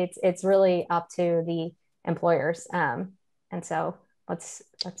it's really up to the employers. And so let's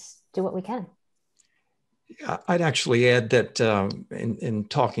do what we can. I'd actually add that in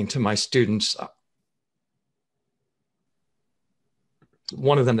talking to my students,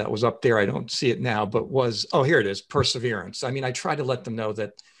 one of them that was up there, I don't see it now, but was, oh, here it is, perseverance. I mean, I try to let them know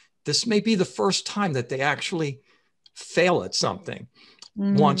that this may be the first time that they actually fail at something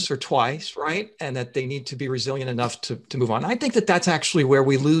once or twice, right? And that they need to be resilient enough to move on. I think that that's actually where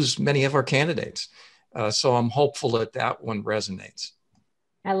we lose many of our candidates. So I'm hopeful that that one resonates.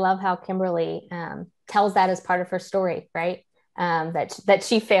 I love how Kimberly tells that as part of her story, right? That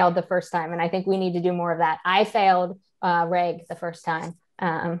she failed the first time. And I think we need to do more of that. I failed reg the first time.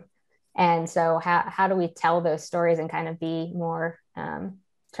 And so how do we tell those stories and kind of be more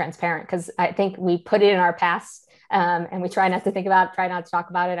transparent? Because I think we put it in our past and we try not to to talk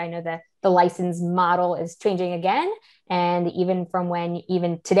about it. I know that the license model is changing again. And even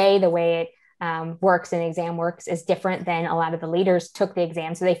today, the way it works and the exam works is different than a lot of the leaders took the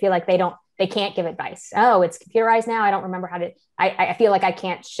exam. So they feel like they can't give advice. Oh, it's computerized now. I don't remember how to, I feel like I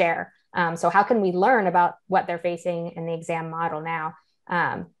can't share. So how can we learn about what they're facing in the exam model now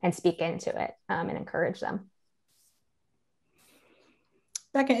and speak into it and encourage them?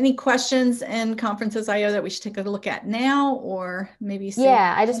 Becca, any questions in Conferences IO that we should take a look at now, or maybe see?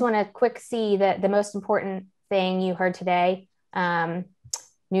 Yeah, I just want to quick see the most important thing you heard today.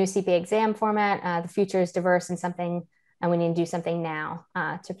 New CPA exam format, the future is diverse and something, and we need to do something now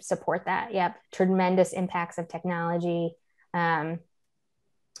to support that. Yep. Tremendous impacts of technology. Yep.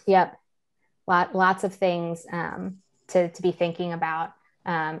 Lots of things to be thinking about.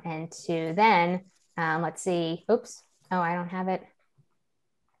 And to then, let's see, oops. Oh, I don't have it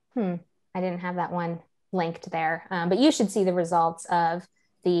I didn't have that one linked there, but you should see the results of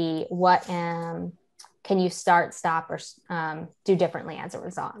the what can you start, stop, or do differently as a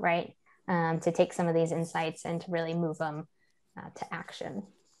result, right? To take some of these insights and to really move them to action.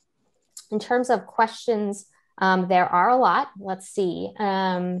 In terms of questions, there are a lot. Let's see.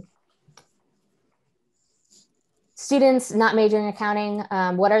 Students not majoring in accounting,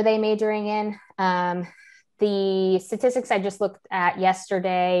 what are they majoring in? The statistics I just looked at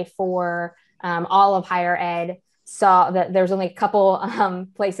yesterday for all of higher ed saw that there's only a couple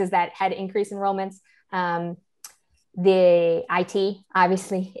places that had increased enrollments. The IT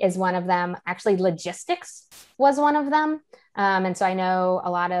obviously is one of them. Actually, logistics was one of them. And so I know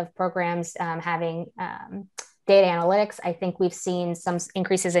a lot of programs having data analytics. I think we've seen some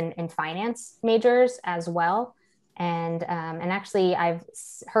increases in finance majors as well. And actually, I've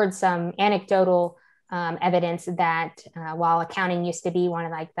heard some anecdotal evidence that while accounting used to be one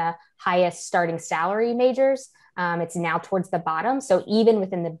of like the highest starting salary majors, it's now towards the bottom. So even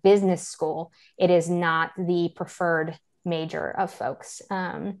within the business school, it is not the preferred major of folks.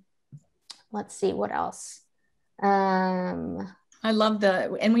 Let's see what else. I love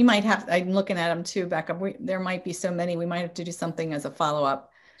and we might have, I'm looking at them too, Becca. There might be so many, we might have to do something as a follow-up.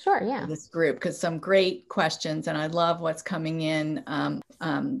 Sure, yeah. This group, because some great questions, and I love what's coming in.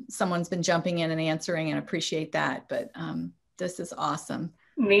 Someone's been jumping in and answering, and appreciate that. But this is awesome.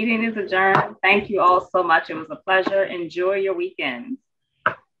 Meeting is adjourned. Thank you all so much. It was a pleasure. Enjoy your weekend.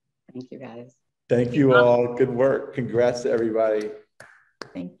 Thank you, guys. Thank you all. Good work. Congrats to everybody.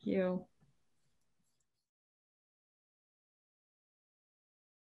 Thank you.